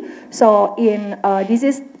study. So in this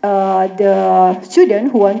is the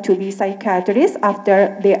student who want to be psychiatrist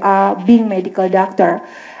after they are being medical doctor.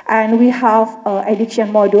 And we have addiction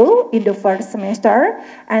module in the 1st semester,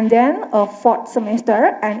 and then a 4th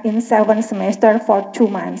semester, and in 7th semester for 2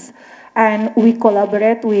 months. And we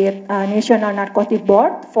collaborate with National Narcotic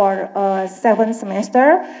Board for 7th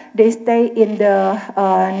semester. They stay in the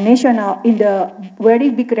in the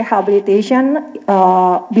very big rehabilitation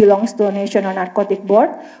belongs to National Narcotic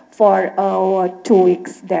Board for 2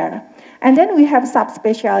 weeks there. And then we have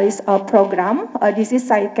subspecialist program. This is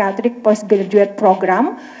psychiatric postgraduate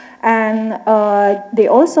program. And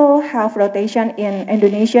they also have rotation in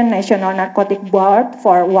Indonesian National Narcotic Board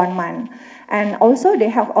for 1 month. And also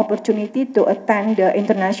they have opportunity to attend the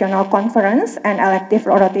international conference and elective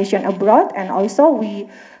rotation abroad. And also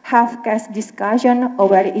we have case discussion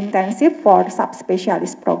very intensive for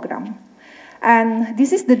subspecialist program. And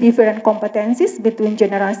this is the different competencies between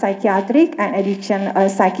general psychiatric and addiction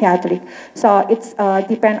psychiatric. So it's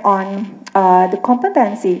depend on the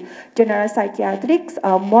competency. General psychiatrics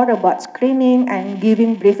more about screening and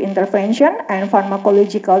giving brief intervention and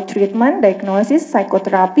pharmacological treatment, diagnosis,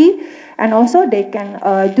 psychotherapy, and also they can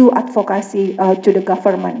do advocacy to the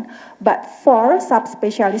government. But for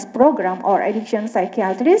subspecialist program or addiction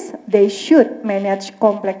psychiatrists, they should manage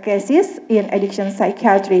complex cases in addiction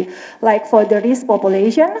psychiatry, like for the risk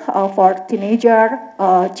population, for teenager,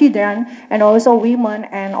 children, and also women,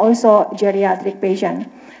 and also geriatric patient,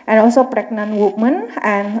 and also pregnant women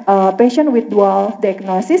and patient with dual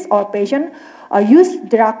diagnosis or patient use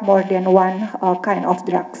drug more than one kind of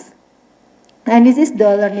drugs. And this is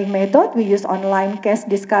the learning method. We use online case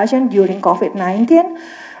discussion during COVID-19.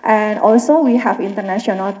 And also we have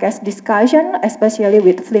international case discussion, especially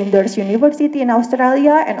with Flinders University in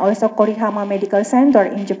Australia and also Korihama Medical Center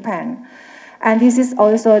in Japan. And this is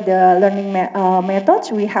also the learning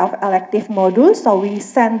methods. We have elective modules, so we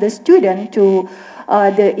send the student to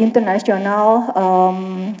the international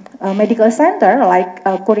medical center like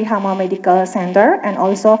Korihama Medical Center and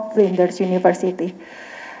also Flinders University.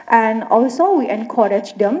 And also we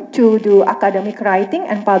encourage them to do academic writing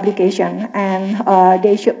and publication, and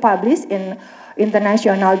they should publish in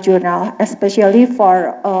international journal, especially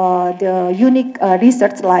for the unique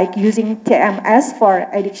research like using TMS for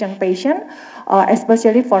addiction patient,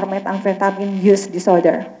 especially for methamphetamine use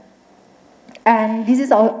disorder. And this is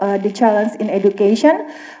the challenge in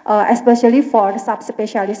education, especially for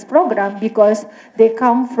subspecialist program, because they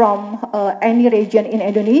come from any region in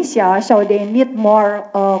Indonesia, so they need more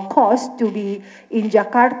cost to be in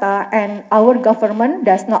Jakarta, and our government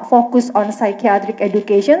does not focus on psychiatric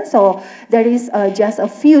education, so there is just a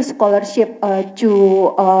few scholarship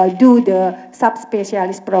to do the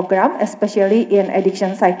subspecialist program, especially in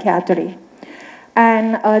addiction psychiatry.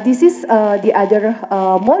 And this is the other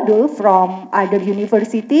module from other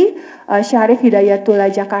university, Syarif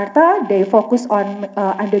Hidayatullah Jakarta. They focus on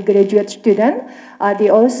undergraduate student. They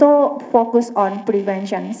also focus on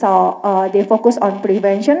prevention. So they focus on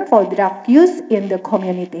prevention for drug use in the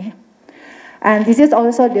community. And this is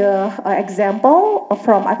also the example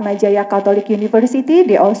from Atmajaya Catholic University.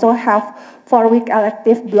 They also have 4-week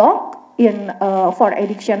elective block in for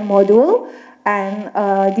addiction module. And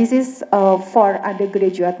this is for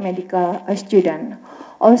undergraduate medical student.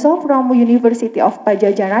 Also from University of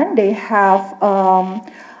Pajajaran, they have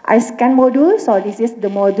iScan module. So this is the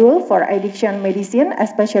module for addiction medicine,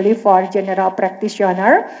 especially for general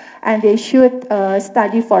practitioner. And they should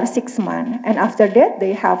study for 6 months. And after that,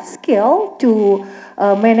 they have skill to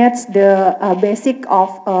manage the basic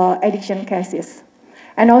of addiction cases.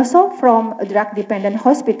 And also from Drug Dependent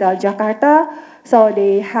Hospital Jakarta, so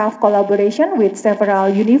they have collaboration with several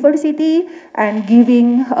universities and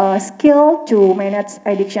giving skill to manage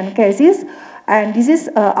addiction cases. And this is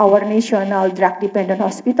our national drug dependent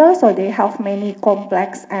hospital, so they have many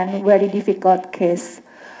complex and very difficult cases.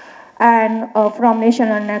 And from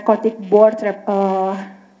National Narcotic Boards,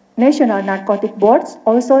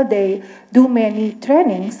 also they do many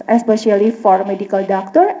trainings, especially for medical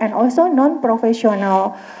doctor and also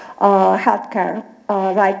non-professional healthcare,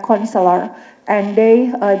 like counselor. And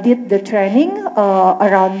they did the training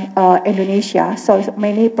around Indonesia, so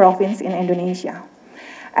many provinces in Indonesia.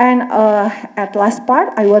 And at last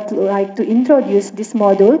part, I would like to introduce this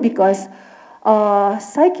module because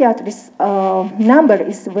psychiatrist number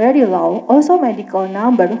is very low. Also medical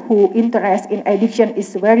number who interest in addiction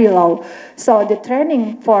is very low. So the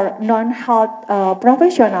training for non-health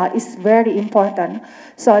professional is very important.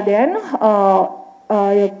 So then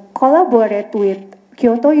collaborate with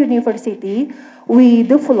Kyoto University, we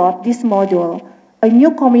developed this module, a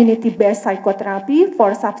new community-based psychotherapy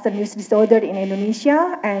for substance use disorder in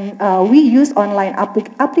Indonesia, and we use online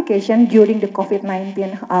application during the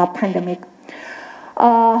COVID-19 pandemic.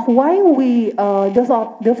 Why we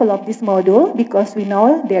develop this module? Because we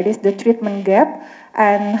know there is the treatment gap,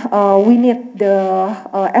 and we need the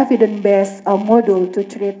evidence-based module to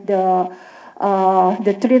treat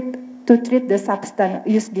the substance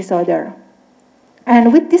use disorder.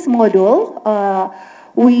 And with this module,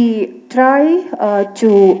 we try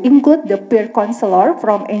to include the peer counselor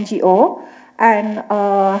from NGO, and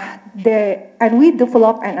we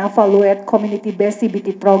develop and evaluate community-based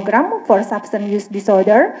CBT program for substance use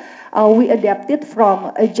disorder. We adapted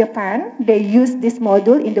from Japan. They use this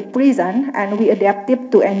module in the prison, and we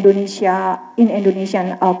adapted to Indonesia in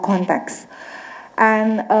Indonesian context.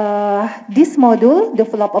 And this module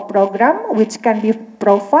develop a program which can be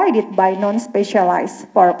provided by non-specialized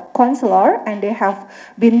for counselor, and they have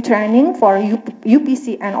been training for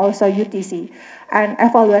UPC and also UTC, and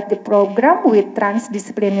evaluate the program with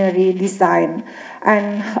transdisciplinary design.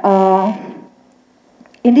 And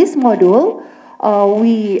in this module,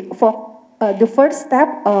 the first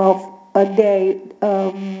step of they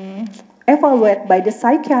evaluate by the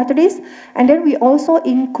psychiatrist, and then we also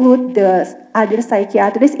include the other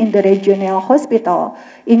psychiatrists in the regional hospital,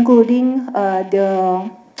 including the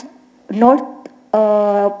North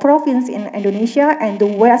province in Indonesia and the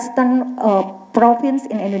Western province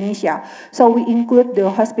in Indonesia. So we include the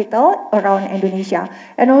hospital around Indonesia,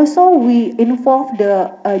 and also we involve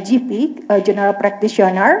the GP, general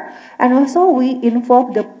practitioner, and also we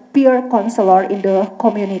involve the peer counselor in the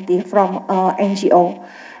community from NGO.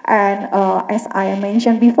 And as I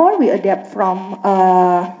mentioned before, we adapt from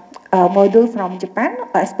a module from Japan,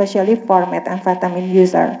 especially for methamphetamine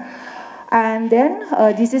user. And then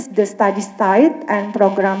this is the study site and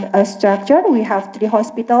program structure. We have 3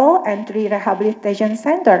 hospitals and 3 rehabilitation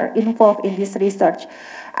centers involved in this research.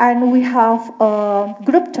 And we have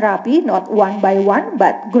group therapy, not one by one,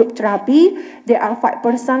 but group therapy. There are 5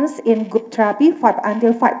 persons in group therapy, 5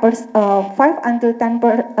 until 10%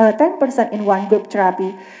 in one group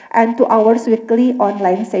therapy, and 2 hours weekly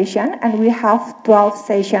online session. And we have 12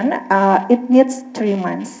 sessions. It needs 3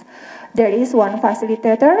 months. There is 1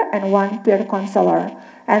 facilitator and 1 peer counselor.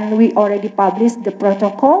 And we already published the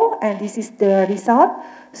protocol, and this is the result.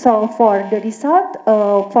 So for the result,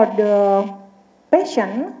 for the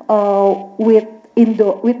patient with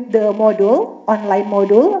the module, online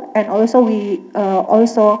module, and also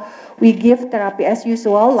we give therapy as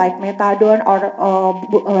usual, like methadone or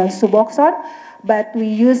Suboxone, but we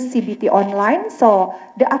use CBT online, so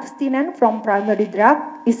the abstinence from primary drug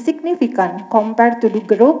is significant compared to the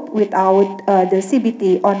group without the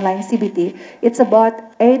CBT, online CBT. It's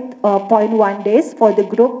about 8.1 days for the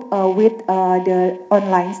group with the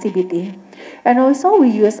online CBT. And also we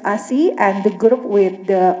use ASI, and the group with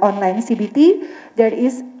the online CBT, there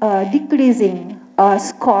is a decreasing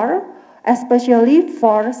score, especially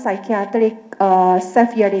for psychiatric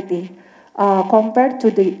severity. Compared to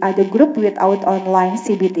the other group without online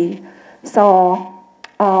CBT. So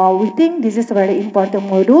we think this is a very important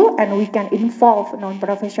module, and we can involve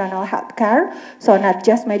non-professional healthcare, so not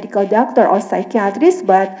just medical doctor or psychiatrist,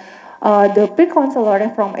 but the peer counselor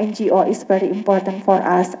from NGO is very important for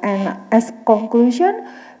us. And as conclusion,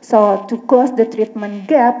 so to close the treatment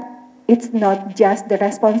gap, it's not just the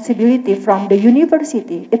responsibility from the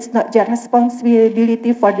university. It's not just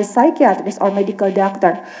responsibility for the psychiatrist or medical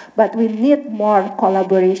doctor, but we need more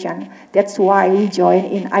collaboration. That's why we join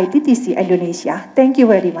in ITTC Indonesia. Thank you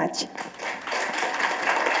very much.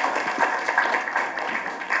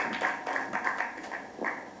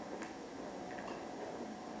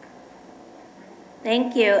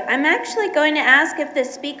 Thank you. I'm actually going to ask if the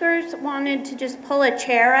speakers wanted to just pull a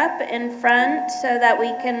chair up in front so that we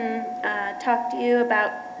can talk to you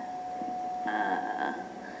about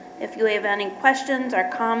if you have any questions or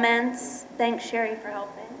comments. Thanks, Sherry, for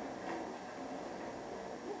helping.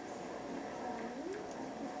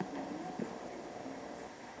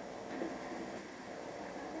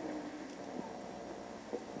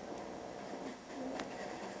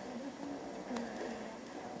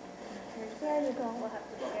 There you go. We'll have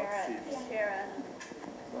to share it.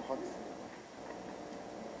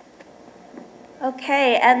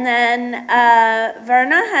 Okay, and then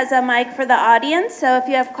Verna has a mic for the audience, so if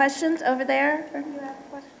you have questions over there. Verna, you have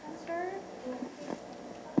questions, sir?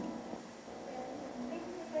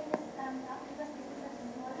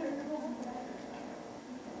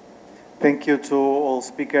 Thank you to all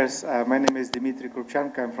speakers. My name is Dimitri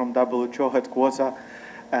Krupchenko. I'm from WHO headquarters.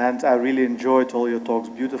 And I really enjoyed all your talks,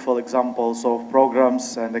 beautiful examples of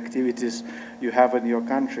programs and activities you have in your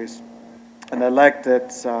countries. And I like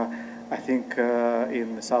that, I think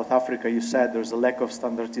in South Africa you said there's a lack of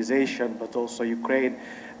standardization, but also Ukraine,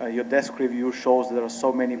 your desk review shows there are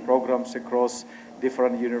so many programs across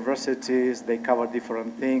different universities, they cover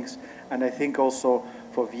different things. And I think also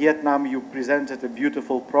for Vietnam you presented a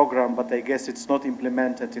beautiful program, but I guess it's not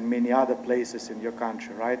implemented in many other places in your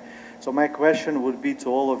country, right? So my question would be to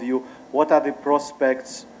all of you, what are the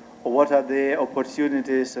prospects or what are the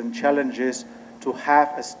opportunities and challenges to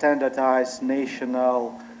have a standardized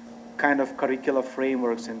national kind of curricular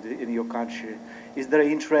frameworks in your country? Is there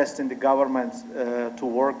interest in the government to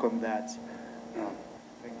work on that?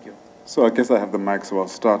 Thank you. So I guess I have the mic, so I'll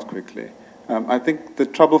start quickly. I think the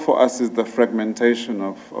trouble for us is the fragmentation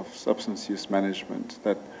of substance use management,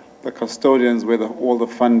 that the custodians, where all the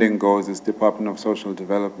funding goes, is Department of Social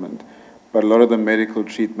Development. But a lot of the medical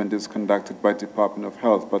treatment is conducted by Department of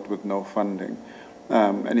Health, but with no funding.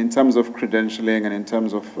 And in terms of credentialing and in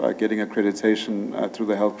terms of getting accreditation through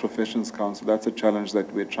the Health Professions Council, that's a challenge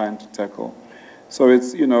that we're trying to tackle. So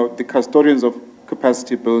it's, you know, the custodians of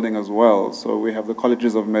capacity building as well. So we have the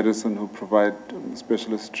colleges of medicine who provide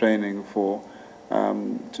specialist training for,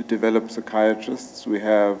 to develop psychiatrists. We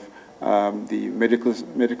have the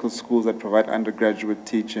medical schools that provide undergraduate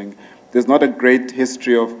teaching. There's not a great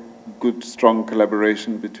history of good, strong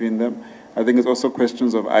collaboration between them. I think it's also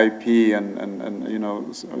questions of IP and you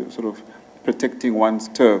know, sort of protecting one's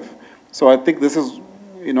turf. So I think this is,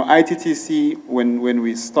 you know, ITTC, when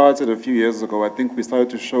we started a few years ago, I think we started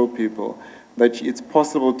to show people that it's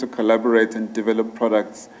possible to collaborate and develop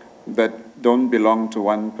products that don't belong to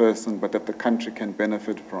one person, but that the country can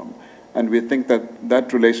benefit from. And we think that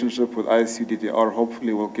that relationship with ICDDR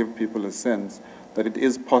hopefully will give people a sense that it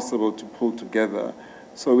is possible to pull together.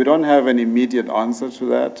 So we don't have an immediate answer to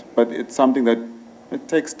that, but it's something that it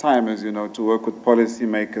takes time, as you know, to work with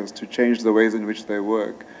policymakers to change the ways in which they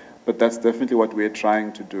work. But that's definitely what we're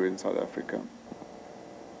trying to do in South Africa.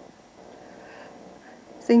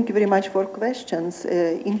 Thank you very much for questions.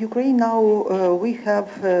 In Ukraine now we have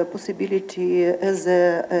possibility as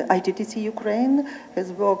ITTC Ukraine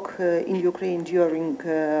has worked in Ukraine during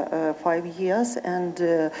 5 years, and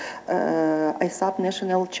ISAP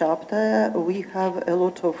national chapter we have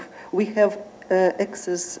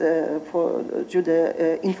access to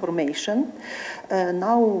the information.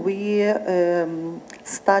 Now we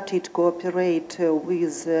started cooperate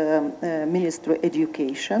with Ministry of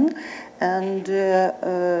Education, and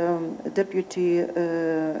Deputy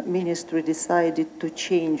Ministry decided to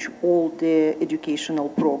change all the educational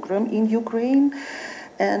program in Ukraine.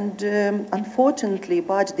 And unfortunately,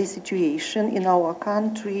 but the situation in our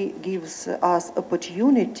country gives us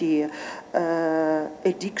opportunity,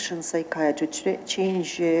 addiction psychiatry,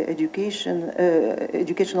 change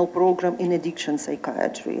educational program in addiction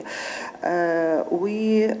psychiatry.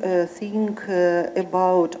 We think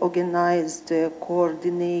about organized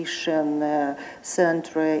coordination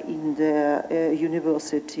center in the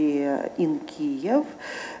university in Kyiv,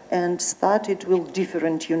 and started with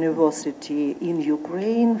different university in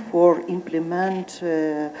Ukraine for implement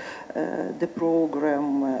the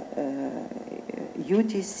program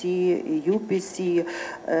UTC, UPC.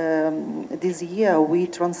 This year we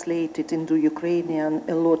translated into Ukrainian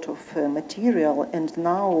a lot of material, and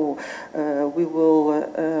now we will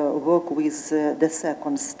work with the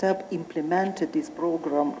second step, implemented this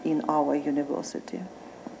program in our university.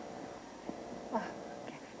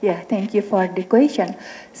 Yeah, thank you for the question.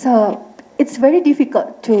 So it's very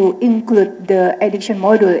difficult to include the addiction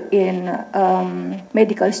module in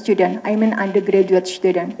medical student, I mean undergraduate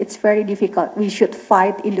student. It's very difficult. We should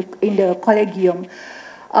fight in the collegium.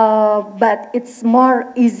 But it's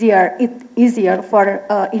easier for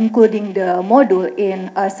including the module in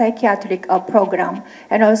a psychiatric program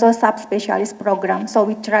and also subspecialist program. So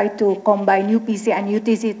we try to combine UPC and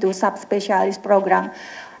UTC to subspecialist program.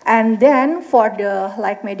 And then for the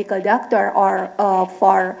like medical doctor or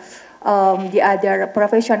for the other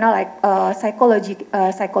professional like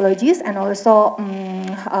psychologists and also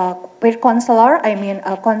peer counselor, I mean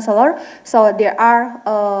a counselor. So there are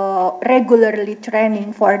regularly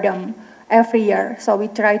training for them every year. So we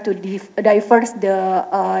try to diverse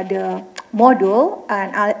the module,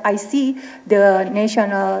 and I see the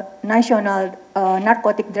national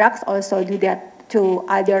narcotic drugs also do that to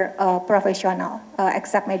other professional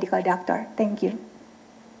except medical doctor. Thank you.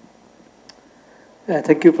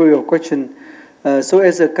 Thank you for your question. So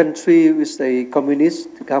as a country with a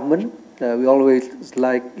communist government, we always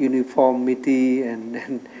like uniformity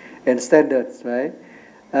and standards, right?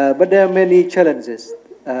 But there are many challenges.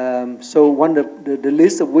 So one of the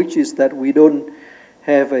list of which is that we don't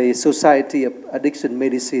have a society of addiction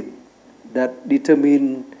medicine that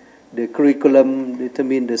determine the curriculum,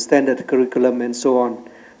 determine the standard curriculum, and so on.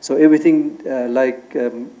 So everything like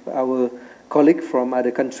our colleague from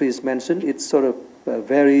other countries mentioned, it sort of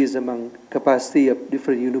varies among capacity of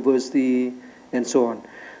different university and so on.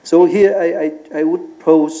 So here I would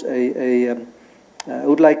pose I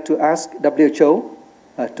would like to ask WHO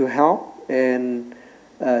to help and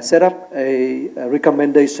set up a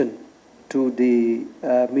recommendation to the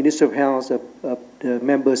Minister of Health of the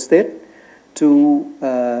member state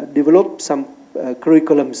to develop some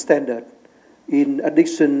curriculum standard in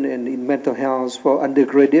addiction and in mental health for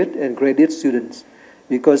undergraduate and graduate students.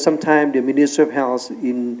 Because sometimes the Minister of Health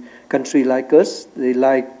in country like us, they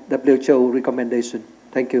like WHO recommendation.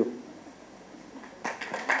 Thank you.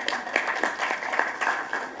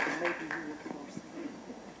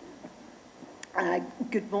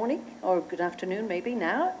 Good morning, or good afternoon maybe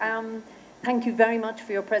now. Thank you very much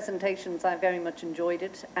for your presentations. I very much enjoyed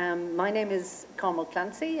it. My name is Krom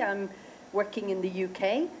Clancy. I'm working in the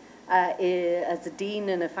UK as a dean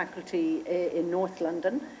in a faculty in North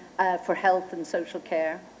London for health and social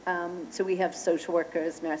care. So we have social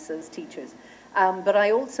workers, nurses, teachers. But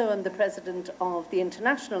I also am the president of the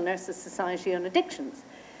International Nurses Society on Addictions.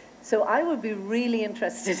 So I would be really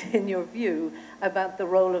interested in your view about the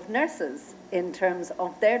role of nurses in terms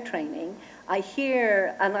of their training. I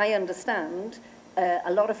hear and I understand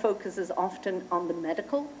a lot of focus is often on the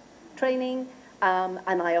medical training,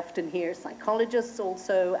 and I often hear psychologists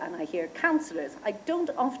also, and I hear counselors. I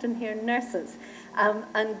don't often hear nurses.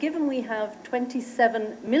 And given we have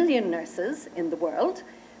 27 million nurses in the world,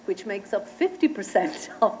 which makes up 50%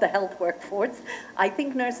 of the health workforce. I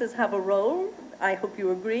think nurses have a role, I hope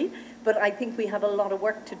you agree, but I think we have a lot of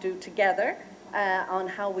work to do together on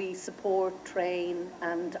how we support, train,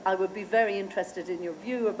 and I would be very interested in your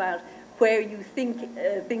view about where you think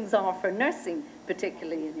things are for nursing,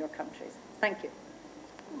 particularly in your countries. Thank you.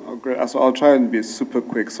 Oh, great. So I'll try and be super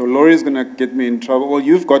quick. So Laurie's going to get me in trouble. Well,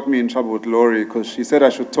 you've got me in trouble with Laurie because she said I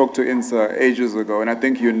should talk to INSA ages ago, and I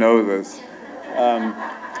think you know this.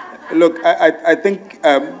 Look, I think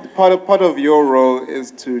part of your role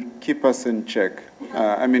is to keep us in check.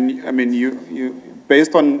 I mean, you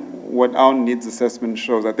based on what our needs assessment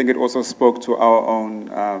shows, I think it also spoke to our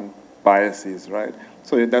own biases, right?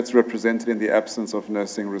 So that's represented in the absence of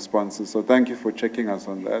nursing responses. So thank you for checking us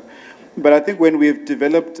on that. But I think when we've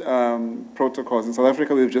developed protocols, in South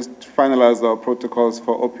Africa we've just finalized our protocols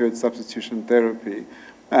for opioid substitution therapy.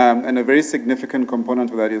 And a very significant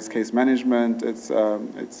component of that is case management,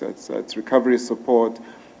 it's recovery support.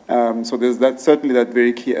 So there's certainly that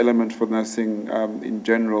very key element for nursing in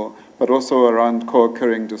general, but also around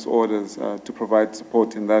co-occurring disorders to provide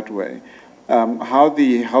support in that way. How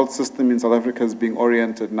the health system in South Africa is being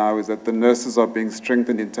oriented now is that the nurses are being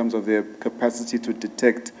strengthened in terms of their capacity to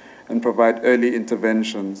detect and provide early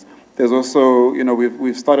interventions. There's also,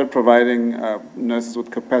 we've started providing nurses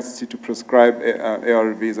with capacity to prescribe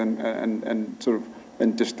ARVs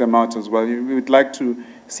and dish them out as well. We would like to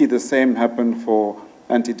see the same happen for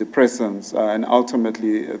antidepressants and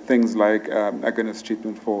ultimately things like agonist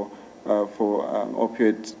treatment for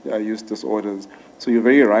opioid use disorders. So you're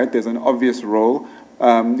very right, there's an obvious role.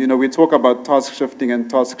 We talk about task shifting and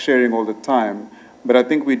task sharing all the time, but I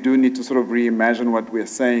think we do need to sort of reimagine what we're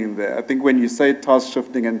saying there. I think when you say task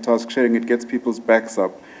shifting and task sharing, it gets people's backs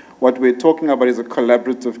up. What we're talking about is a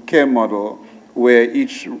collaborative care model where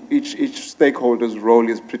each stakeholder's role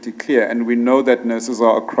is pretty clear, and we know that nurses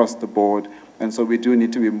are across the board, and so we do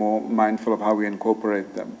need to be more mindful of how we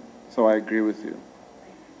incorporate them. So I agree with you.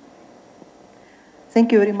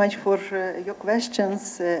 Thank you very much for your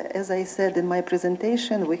questions. As I said in my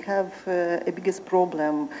presentation, we have a biggest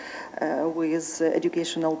problem with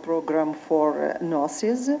educational program for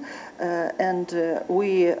nurses, and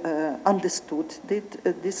we understood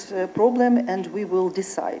this problem, and we will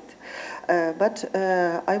decide. But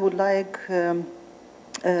I would like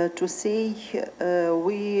to say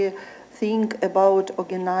we think about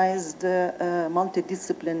organized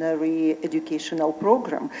multidisciplinary educational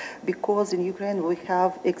program, because in Ukraine we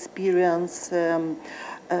have experienced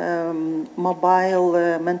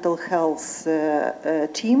mobile mental health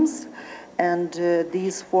teams, and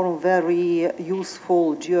these form very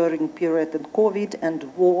useful during period of COVID and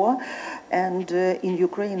war. And in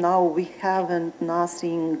Ukraine now we haven't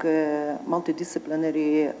nothing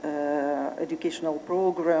multidisciplinary educational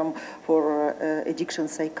program for addiction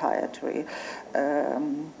psychiatry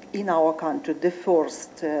in our country. The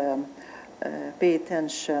first pay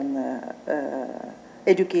attention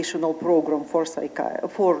educational program for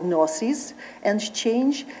nurses and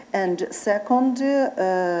change, and second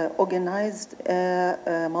organized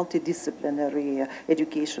multidisciplinary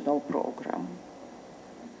educational program.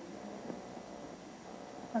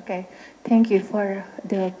 Okay, thank you for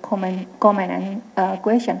the comment and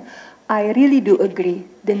question. I really do agree.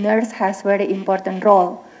 The nurse has very important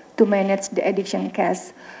role to manage the addiction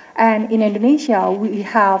case. And in Indonesia, we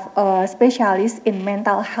have a specialist in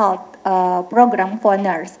mental health program for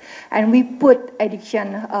nurse, and we put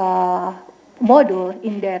addiction module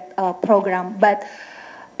in that program, but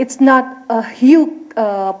it's not a huge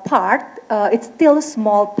part. It's still a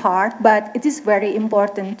small part, but it is very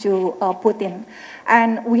important to put in.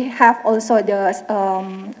 And we have also the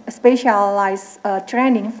specialized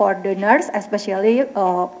training for the nurse, especially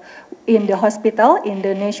in the hospital, in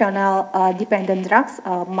the National Dependent Drugs.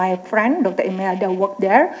 My friend, Dr. Imelda, worked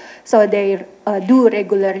there, so they do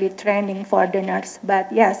regularly training for the nurse. But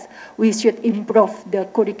yes, we should improve the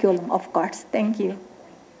curriculum, of course. Thank you.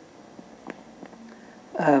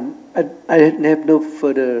 I have no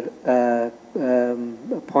further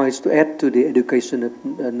points to add to the education of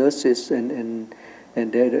nurses and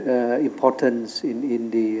their importance in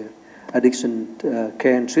the addiction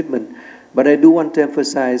care and treatment. But I do want to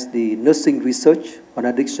emphasize the nursing research on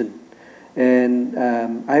addiction. And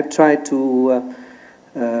I've tried to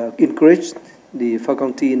encourage the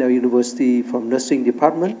faculty in our university, from nursing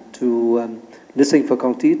department to nursing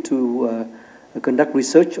faculty, to conduct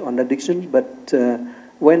research on addiction. But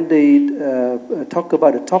when they talk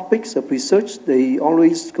about the topics of research, they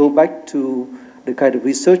always go back to the kind of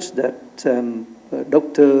research that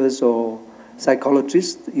doctors or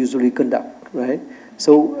psychologists usually conduct, right?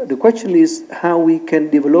 So the question is how we can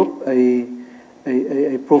develop a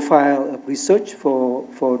a profile of research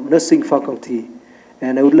for nursing faculty.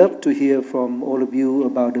 And I would love to hear from all of you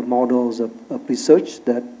about the models of research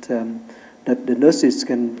that the nurses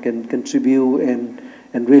can contribute and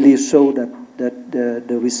really show that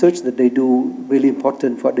the research that they do really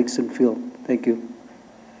important for addiction field. Thank you.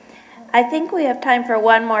 I think we have time for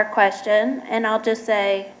one more question, and I'll just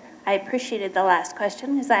say I appreciated the last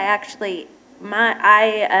question because I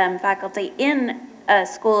am faculty in a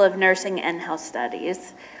School of Nursing and Health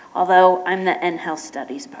Studies, although I'm the in health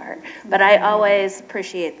studies part, but I always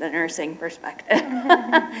appreciate the nursing perspective.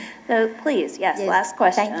 So please, yes, last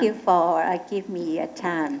question. Thank you for giving me a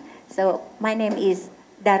time. So my name is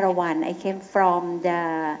Darawan. I came from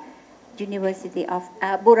the University of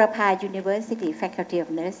Burapha University, Faculty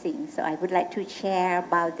of Nursing. So I would like to share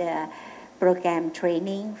about the program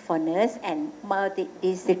training for nurse and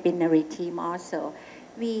multidisciplinary team also.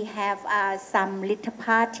 We have some little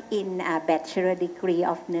part in a bachelor degree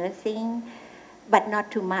of nursing, but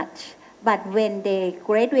not too much. But when they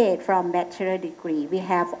graduate from bachelor degree, we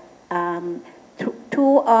have 2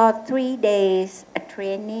 or 3 days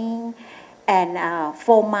training and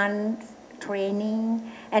 4 months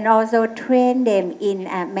training, and also train them in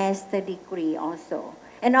a master degree also,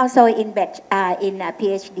 and also in a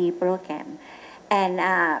PhD program. And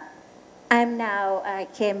I'm now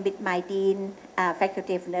came with my dean,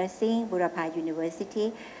 Faculty of Nursing, Burapha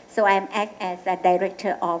University. So I'm act as a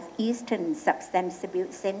director of Eastern Substance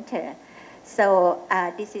Abuse Center. So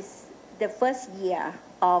this is the first year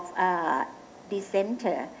of this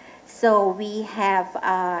center. So we have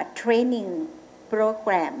a training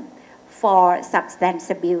program for substance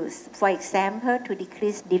abuse. For example, to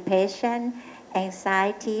decrease depression,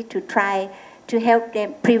 anxiety, to try to help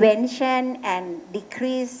them prevention and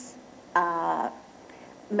decrease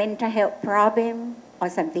mental health problem or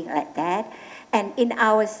something like that. And in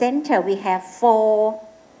our center, we have 4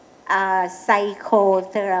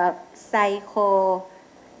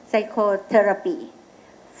 psychotherapy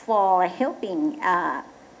for helping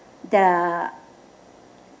the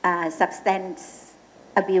substance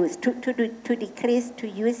abuse, to decrease to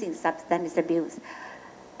using substance abuse.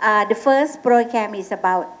 The first program is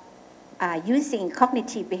about using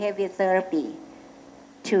cognitive behavior therapy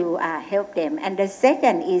to help them. And the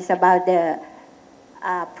second is about the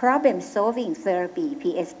problem-solving therapy,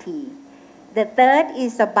 PST. The third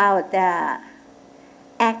is about the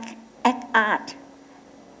ACT art.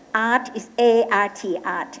 Art is A-R-T,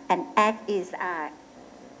 art, and ACT is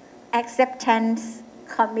acceptance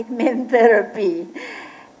commitment therapy.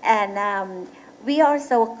 And we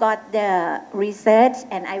also got the research,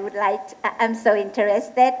 and I'm so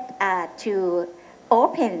interested to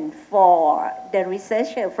open for the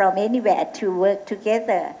researcher from anywhere to work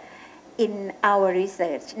together in our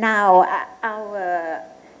research. Now, our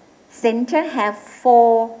center have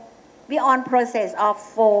 4, we're on process of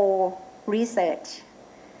 4 research.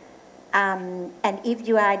 And if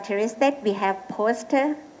you are interested, we have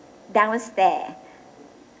poster downstairs.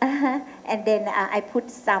 And then I put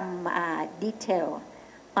some detail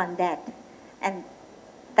on that. And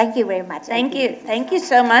thank you very much. Thank you. Thank you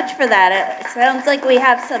so much for that. It sounds like we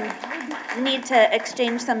have need to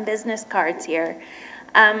exchange some business cards here.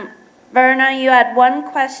 Verna, you had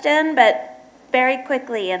one question, but very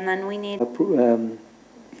quickly, and then we need...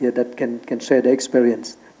 Here that can share the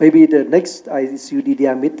experience. Maybe the next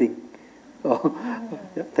ICU-DDR meeting. Oh,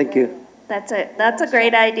 yeah, thank you. That's a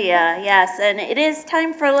great idea, yes. And it is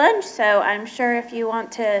time for lunch, so I'm sure if you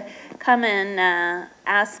want to come and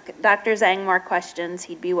ask Dr. Giang more questions,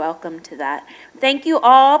 he'd be welcome to that. Thank you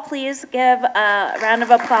all. Please give a round of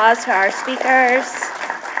applause to our speakers.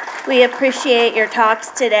 We appreciate your talks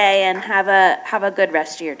today, and have a good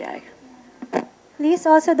rest of your day. Please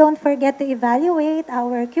also don't forget to evaluate.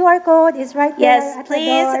 Our QR code is right there at the door.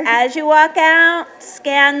 Yes, please, as you walk out,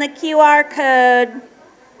 scan the QR code.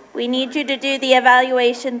 We need you to do the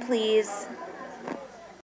evaluation, please.